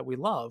the God that we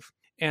love.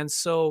 And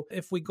so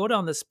if we go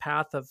down this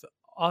path of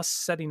us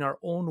setting our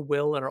own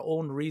will and our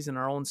own reason,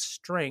 our own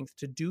strength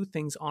to do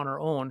things on our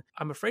own,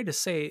 I'm afraid to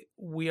say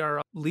we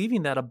are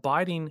leaving that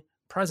abiding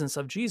presence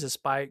of Jesus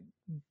by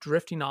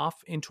drifting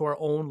off into our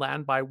own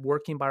land, by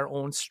working by our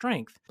own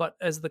strength. But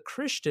as the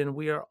Christian,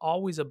 we are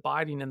always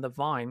abiding in the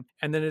vine.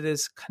 And then it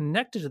is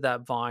connected to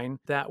that vine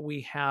that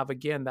we have,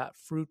 again, that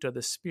fruit of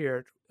the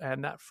Spirit.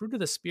 And that fruit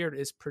of the Spirit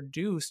is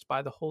produced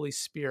by the Holy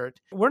Spirit.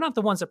 We're not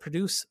the ones that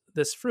produce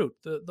this fruit.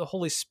 The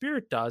Holy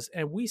Spirit does,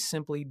 and we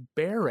simply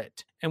bear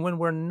it. And when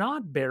we're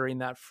not bearing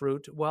that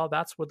fruit, well,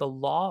 that's where the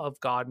law of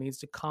God needs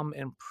to come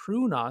and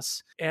prune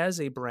us as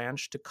a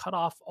branch, to cut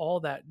off all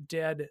that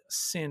dead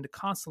sin, to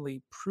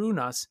constantly prune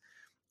us,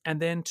 and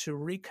then to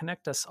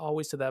reconnect us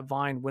always to that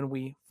vine when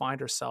we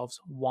find ourselves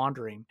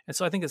wandering. And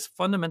so I think it's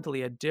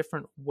fundamentally a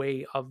different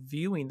way of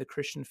viewing the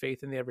Christian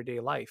faith in the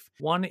everyday life.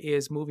 One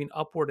is moving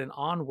upward and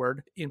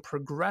onward in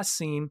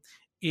progressing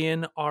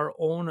in our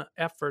own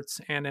efforts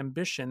and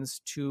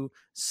ambitions to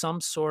some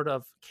sort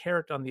of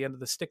carrot on the end of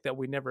the stick that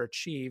we never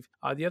achieve.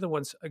 The other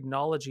one's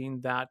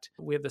acknowledging that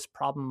we have this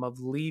problem of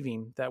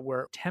leaving, that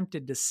we're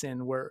tempted to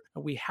sin, where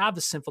we have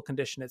the sinful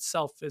condition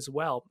itself as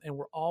well, and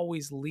we're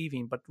always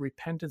leaving, but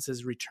repentance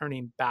is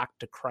returning back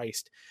to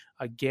Christ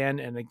again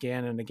and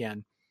again and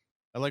again.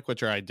 I like what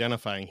you're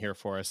identifying here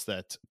for us,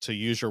 that, to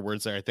use your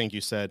words there, I think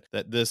you said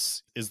that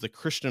this is the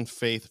Christian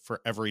faith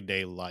for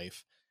everyday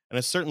life. And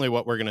it's certainly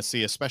what we're going to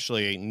see,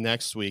 especially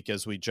next week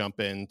as we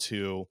jump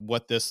into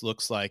what this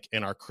looks like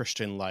in our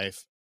Christian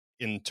life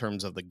in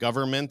terms of the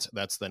government.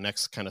 That's the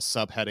next kind of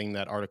subheading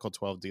that Article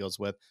 12 deals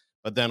with.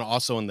 But then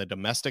also in the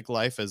domestic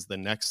life is the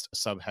next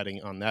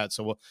subheading on that.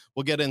 So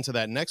we'll get into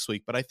that next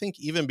week. But I think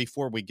even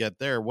before we get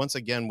there, once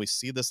again, we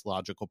see this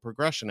logical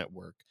progression at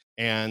work.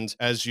 And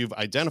as you've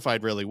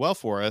identified really well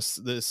for us,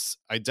 this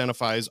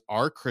identifies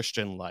our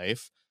Christian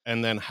life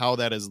and then how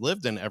that is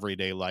lived in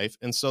everyday life.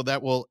 And so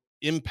that will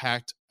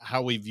impact how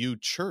we view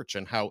church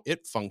and how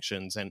it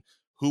functions and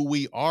who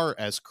we are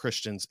as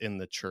Christians in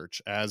the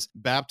church. As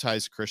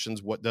baptized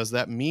Christians, what does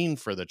that mean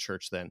for the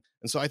church then?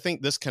 And so I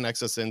think this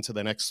connects us into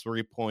the next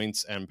 3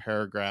 points and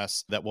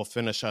paragraphs that will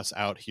finish us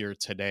out here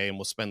today, and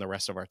we'll spend the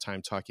rest of our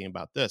time talking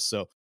about this.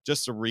 So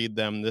just to read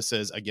them, this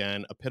is,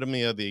 again,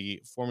 Epitome of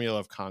the Formula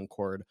of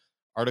Concord,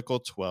 Article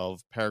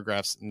 12,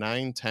 paragraphs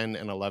 9, 10,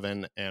 and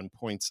 11, and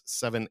points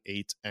 7,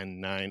 8, and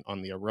 9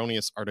 on the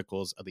erroneous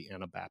articles of the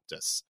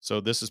Anabaptists.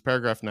 So this is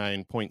paragraph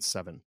 9, point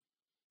 7.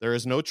 There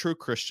is no true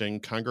Christian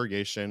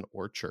congregation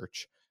or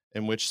church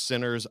in which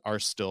sinners are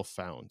still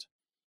found.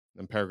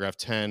 And paragraph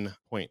 10,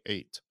 point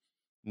 8.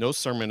 No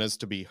sermon is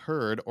to be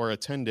heard or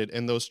attended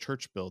in those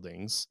church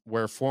buildings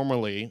where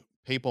formerly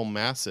papal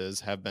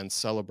masses have been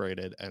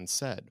celebrated and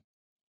said.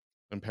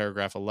 And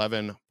paragraph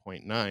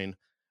 11.9.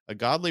 A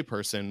godly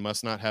person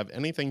must not have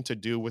anything to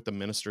do with the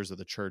ministers of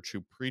the church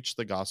who preach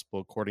the gospel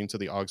according to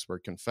the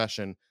Augsburg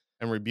Confession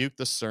and rebuke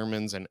the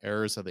sermons and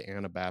errors of the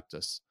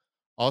Anabaptists.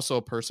 Also,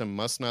 a person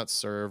must not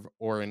serve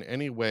or in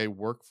any way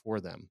work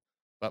for them,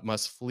 but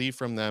must flee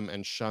from them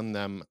and shun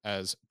them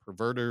as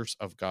perverters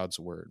of God's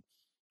word.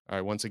 All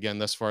right, once again,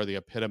 thus far the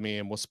epitome,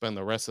 and we'll spend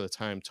the rest of the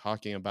time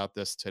talking about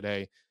this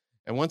today.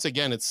 And once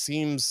again, it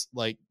seems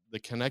like the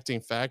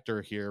connecting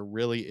factor here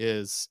really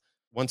is,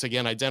 once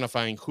again,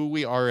 identifying who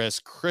we are as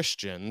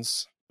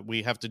Christians.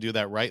 We have to do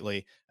that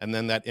rightly, and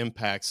then that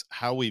impacts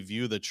how we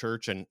view the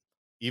church, and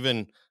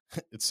even,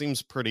 it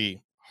seems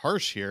pretty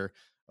harsh here,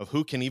 of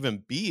who can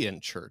even be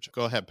in church.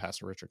 Go ahead,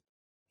 Pastor Richard.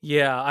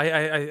 Yeah,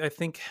 I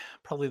think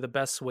probably the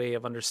best way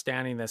of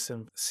understanding this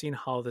and seeing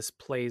how this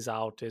plays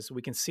out is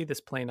we can see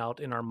this playing out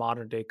in our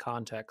modern day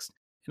context.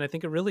 And I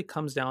think it really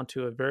comes down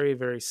to a very,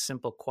 very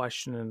simple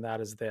question, and that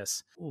is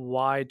this: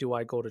 why do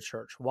I go to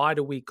church? Why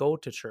do we go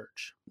to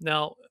church?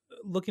 Now,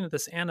 looking at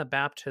this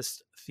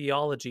Anabaptist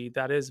theology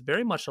that is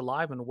very much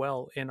alive and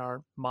well in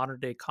our modern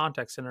day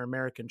context in our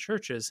American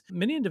churches,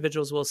 many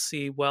individuals will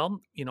see,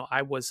 well,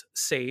 I was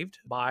saved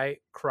by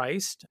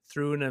Christ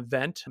through an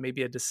event,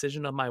 maybe a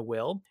decision of my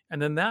will,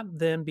 and then that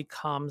then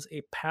becomes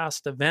a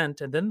past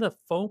event, and then the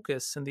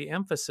focus and the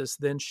emphasis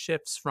then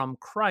shifts from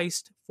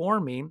Christ for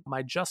me,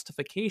 my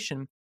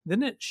justification.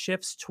 Then it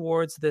shifts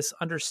towards this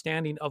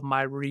understanding of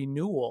my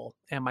renewal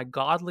and my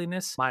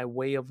godliness, my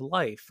way of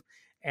life.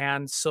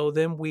 And so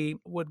then we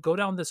would go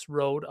down this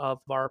road of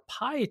our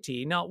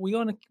piety. Now, we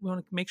want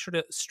to make sure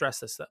to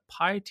stress this, that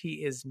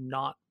piety is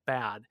not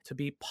bad. To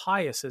be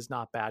pious is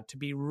not bad. To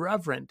be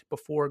reverent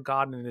before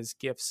God and his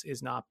gifts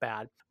is not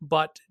bad.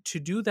 But to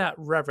do that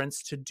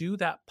reverence, to do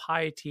that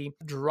piety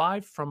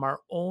derived from our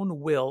own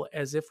will,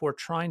 as if we're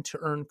trying to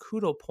earn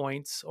kudo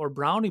points or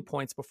brownie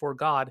points before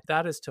God,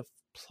 that is to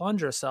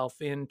plunge ourselves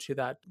into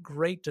that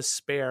great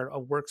despair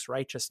of works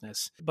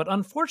righteousness. But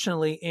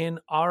unfortunately, in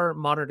our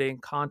modern day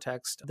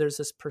context, there's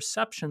this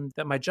perception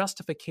that my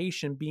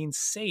justification, being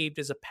saved,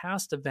 is a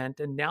past event,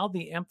 and now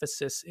the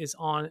emphasis is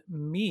on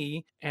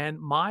me and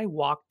my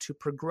walk to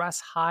progress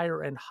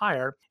higher and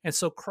higher. And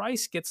so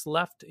Christ gets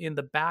left in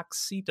the back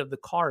seat of the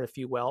car, if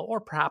you will, or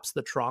perhaps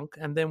the trunk,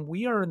 and then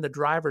we are in the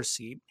driver's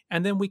seat.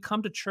 And then we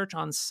come to church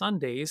on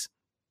Sundays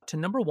to,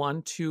 number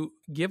one, to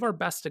give our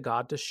best to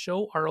God, to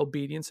show our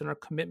obedience and our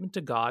commitment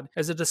to God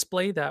as a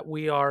display that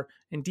we are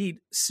indeed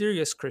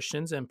serious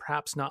Christians and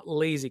perhaps not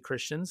lazy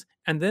Christians.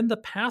 And then the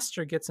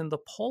pastor gets in the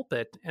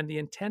pulpit, and the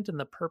intent and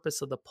the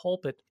purpose of the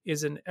pulpit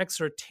is an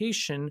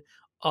exhortation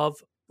of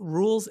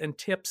rules and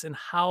tips and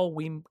how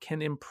we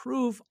can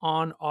improve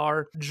on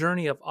our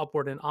journey of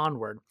upward and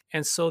onward.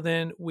 And so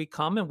then we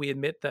come and we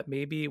admit that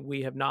maybe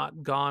we have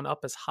not gone up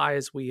as high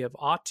as we have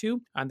ought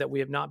to, and that we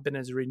have not been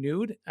as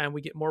renewed, and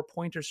we get more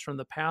pointers from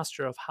the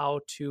pastor of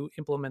how to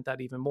implement that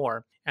even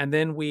more. And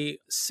then we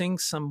sing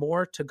some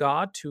more to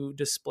God to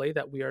display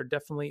that we are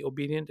definitely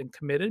obedient and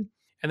committed.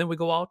 And then we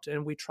go out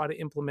and we try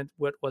to implement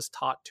what was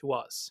taught to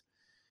us.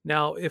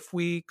 Now, if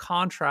we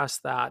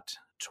contrast that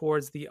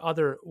towards the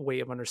other way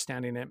of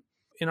understanding it,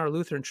 in our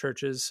Lutheran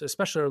churches,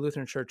 especially our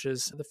Lutheran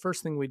churches, the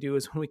first thing we do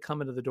is when we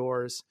come into the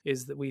doors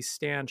is that we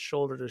stand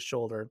shoulder to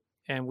shoulder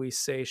and we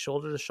say,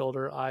 shoulder to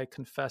shoulder, I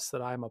confess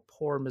that I am a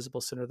poor,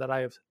 miserable sinner, that I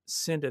have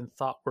sinned in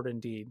thought, word,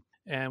 and deed.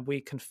 And we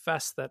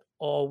confess that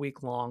all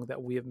week long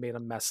that we have made a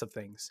mess of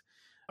things.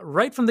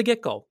 Right from the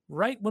get-go,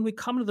 right when we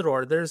come to the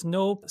door, there's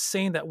no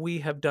saying that we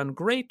have done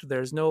great.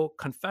 There's no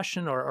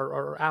confession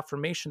or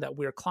affirmation that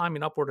we are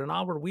climbing upward and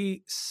onward.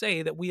 We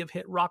say that we have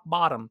hit rock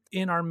bottom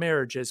in our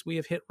marriages. We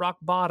have hit rock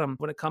bottom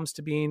when it comes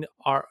to being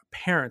our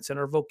parents and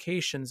our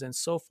vocations and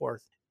so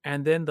forth.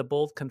 And then the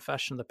bold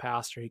confession of the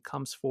pastor, he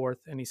comes forth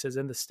and he says,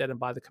 in the stead and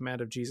by the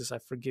command of Jesus, I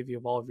forgive you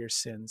of all of your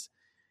sins.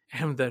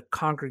 And the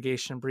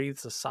congregation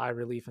breathes a sigh of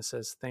relief and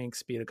says,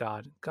 thanks be to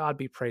God. God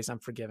be praised, I'm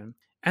forgiven.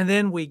 And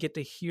then we get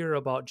to hear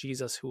about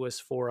Jesus, who is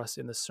for us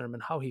in the sermon,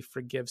 how he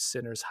forgives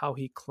sinners, how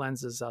he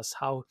cleanses us,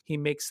 how he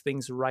makes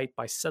things right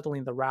by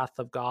settling the wrath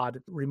of God,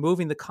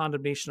 removing the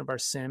condemnation of our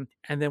sin.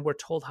 And then we're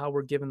told how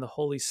we're given the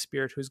Holy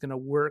Spirit, who's going to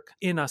work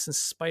in us in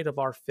spite of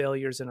our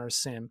failures and our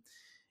sin.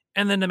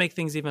 And then to make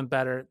things even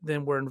better,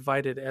 then we're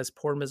invited as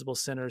poor, miserable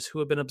sinners who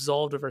have been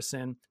absolved of our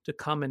sin to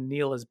come and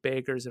kneel as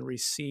beggars and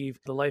receive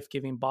the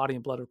life-giving body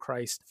and blood of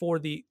Christ for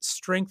the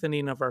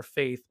strengthening of our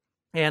faith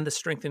and the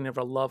strengthening of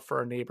our love for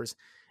our neighbors.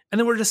 And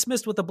then we're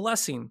dismissed with a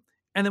blessing.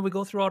 And then we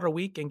go throughout our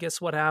week, and guess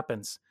what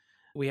happens?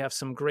 We have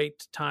some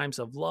great times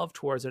of love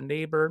towards our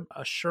neighbor,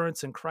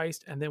 assurance in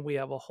Christ, and then we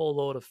have a whole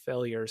load of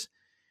failures.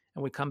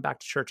 And we come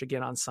back to church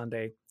again on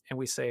Sunday, and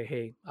we say,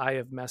 hey, I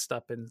have messed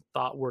up in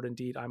thought, word, and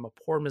deed. I'm a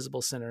poor,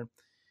 miserable sinner.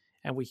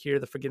 And we hear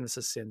the forgiveness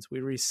of sins. We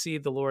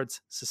receive the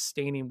Lord's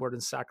sustaining word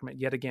and sacrament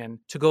yet again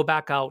to go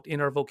back out in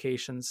our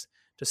vocations,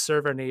 to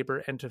serve our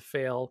neighbor and to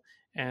fail,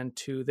 and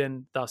to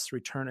then thus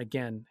return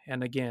again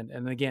and again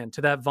and again to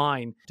that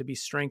vine to be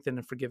strengthened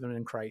and forgiven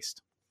in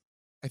Christ.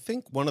 I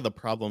think one of the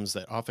problems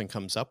that often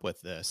comes up with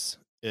this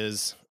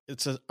is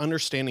it's an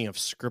understanding of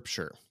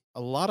Scripture.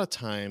 A lot of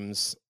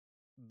times,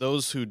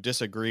 those who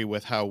disagree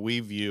with how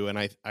we view, and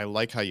I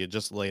like how you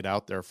just laid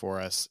out there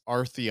for us,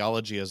 our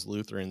theology as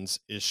Lutherans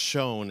is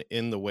shown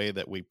in the way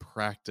that we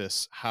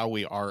practice how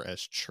we are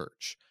as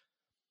church,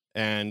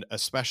 and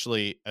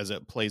especially as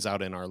it plays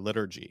out in our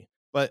liturgy.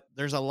 But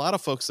there's a lot of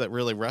folks that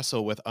really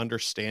wrestle with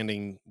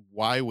understanding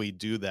why we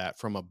do that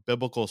from a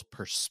biblical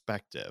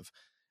perspective.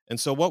 And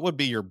so what would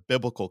be your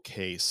biblical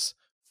case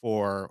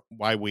for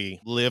why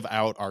we live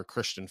out our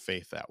Christian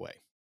faith that way?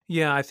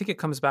 Yeah, I think it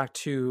comes back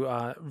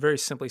to, very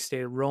simply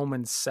stated,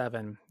 Romans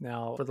 7.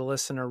 Now, for the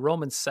listener,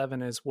 Romans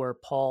 7 is where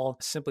Paul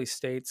simply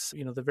states,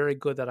 the very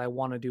good that I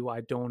want to do,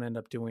 I don't end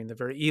up doing. The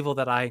very evil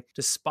that I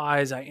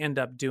despise, I end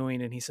up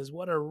doing. And he says,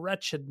 what a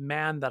wretched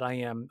man that I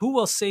am. Who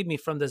will save me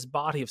from this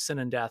body of sin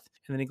and death?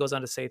 And then he goes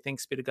on to say,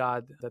 thanks be to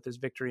God that there's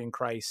victory in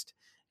Christ.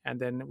 And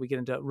then we get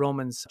into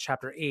Romans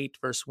chapter 8,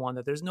 verse 1,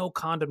 that there's no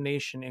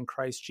condemnation in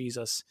Christ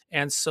Jesus.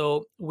 And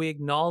so we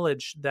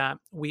acknowledge that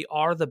we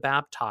are the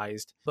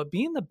baptized, but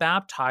being the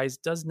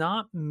baptized does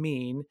not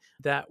mean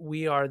that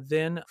we are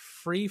then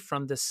free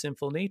from this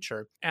sinful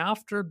nature.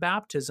 After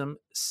baptism,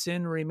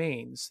 sin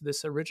remains.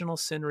 This original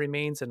sin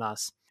remains in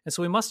us. And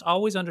so we must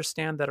always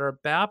understand that our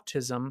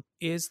baptism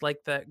is like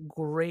that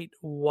great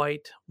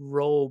white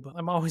robe.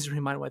 I'm always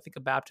reminded when I think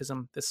of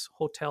baptism, this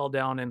hotel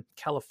down in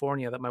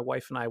California that my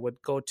wife and I would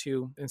go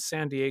to in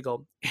San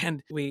Diego.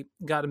 And we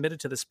got admitted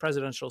to this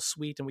presidential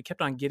suite, and we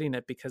kept on getting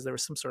it because there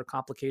was some sort of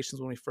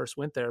complications when we first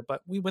went there. But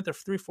we went there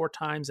 3 or 4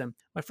 times. And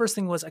my first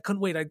thing was I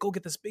couldn't wait. I'd go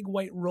get this big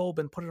white robe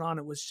and put it on.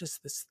 It was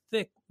just this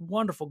thick,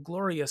 wonderful,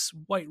 glorious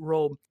white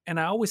robe. And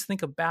I always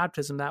think of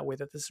baptism that way,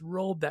 that this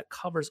robe that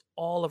covers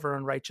all of our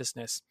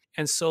unrighteousness.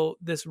 And so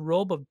this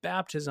robe of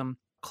baptism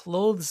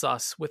clothes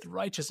us with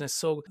righteousness.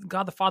 So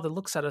God the Father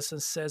looks at us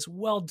and says,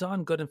 well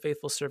done, good and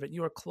faithful servant.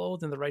 You are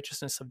clothed in the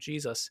righteousness of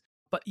Jesus.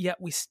 but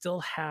yet we still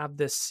have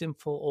this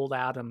sinful old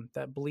Adam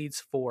that bleeds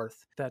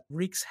forth, that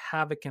wreaks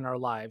havoc in our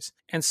lives.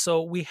 And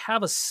so we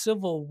have a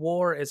civil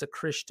war as a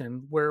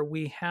Christian where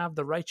we have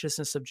the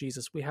righteousness of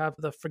Jesus, we have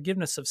the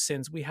forgiveness of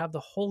sins, we have the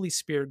Holy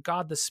Spirit,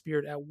 God the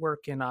Spirit at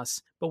work in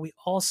us, but we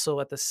also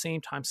at the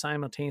same time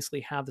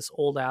simultaneously have this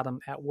old Adam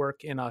at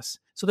work in us.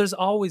 So there's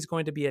always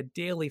going to be a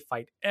daily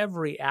fight.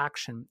 Every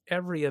action,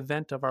 every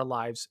event of our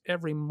lives,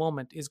 every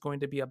moment is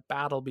going to be a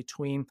battle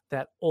between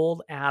that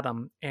old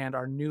Adam and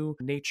our new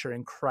nature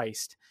in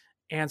Christ.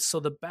 And so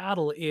the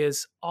battle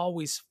is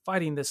always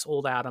fighting this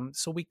old Adam.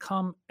 So we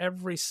come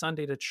every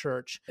Sunday to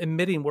church,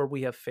 admitting where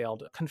we have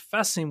failed,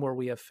 confessing where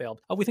we have failed.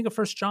 We think of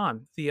 1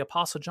 John, the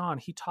Apostle John,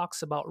 he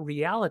talks about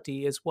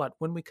reality is what?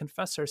 When we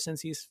confess our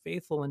sins, he is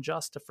faithful and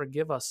just to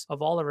forgive us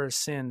of all of our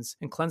sins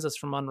and cleanse us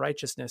from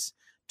unrighteousness.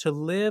 To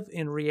live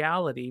in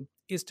reality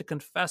is to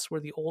confess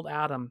where the old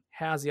Adam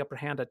has the upper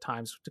hand at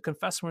times, to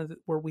confess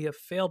where we have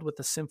failed with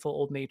the sinful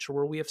old nature,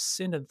 where we have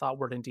sinned in thought,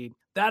 word, and deed.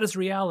 That is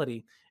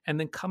reality. And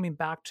then coming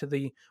back to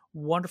the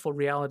wonderful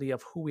reality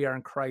of who we are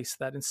in Christ,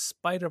 that in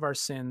spite of our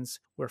sins,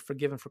 we're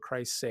forgiven for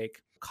Christ's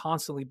sake,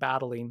 constantly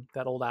battling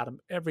that old Adam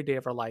every day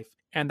of our life.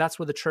 And that's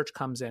where the church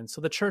comes in.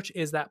 So the church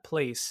is that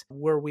place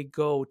where we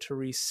go to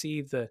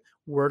receive the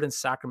word and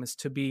sacraments,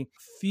 to be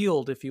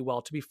fueled, if you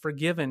will, to be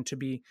forgiven, to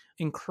be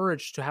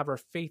encouraged, to have our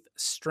faith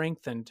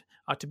strengthened,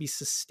 to be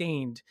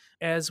sustained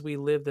as we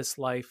live this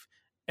life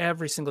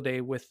every single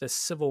day with this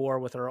civil war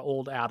with our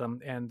old Adam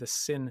and the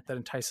sin that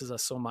entices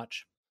us so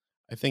much.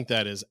 I think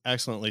that is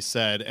excellently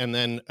said. And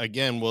then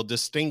again, will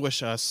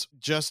distinguish us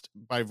just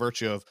by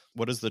virtue of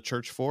what is the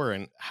church for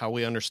and how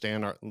we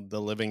understand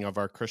the living of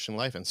our Christian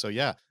life. And so,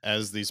 yeah,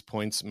 as these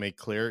points make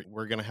clear,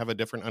 we're going to have a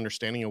different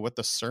understanding of what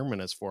the sermon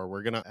is for.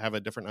 We're going to have a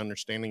different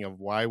understanding of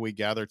why we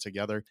gather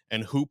together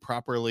and who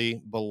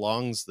properly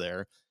belongs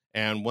there.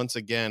 And once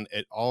again,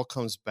 it all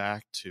comes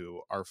back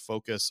to our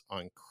focus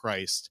on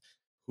Christ,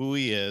 who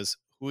he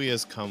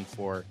has come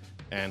for,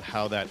 and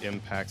how that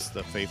impacts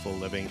the faithful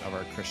living of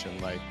our Christian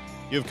life.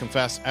 You have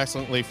confessed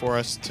excellently for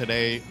us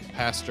today,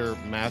 Pastor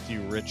Matthew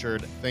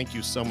Richard. Thank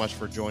you so much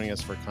for joining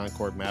us for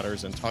Concord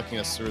Matters and talking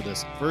us through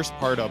this first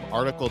part of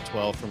Article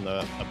 12 from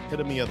the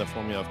epitome of the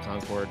Formula of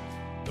Concord,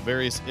 the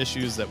various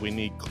issues that we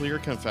need clear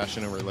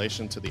confession in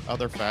relation to the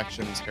other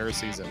factions,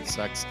 heresies, and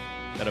sects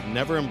that have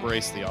never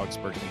embraced the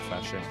Augsburg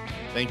Confession.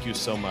 Thank you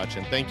so much.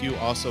 And thank you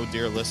also,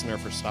 dear listener,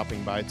 for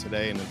stopping by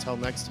today. And until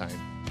next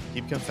time,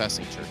 keep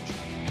confessing,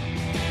 church.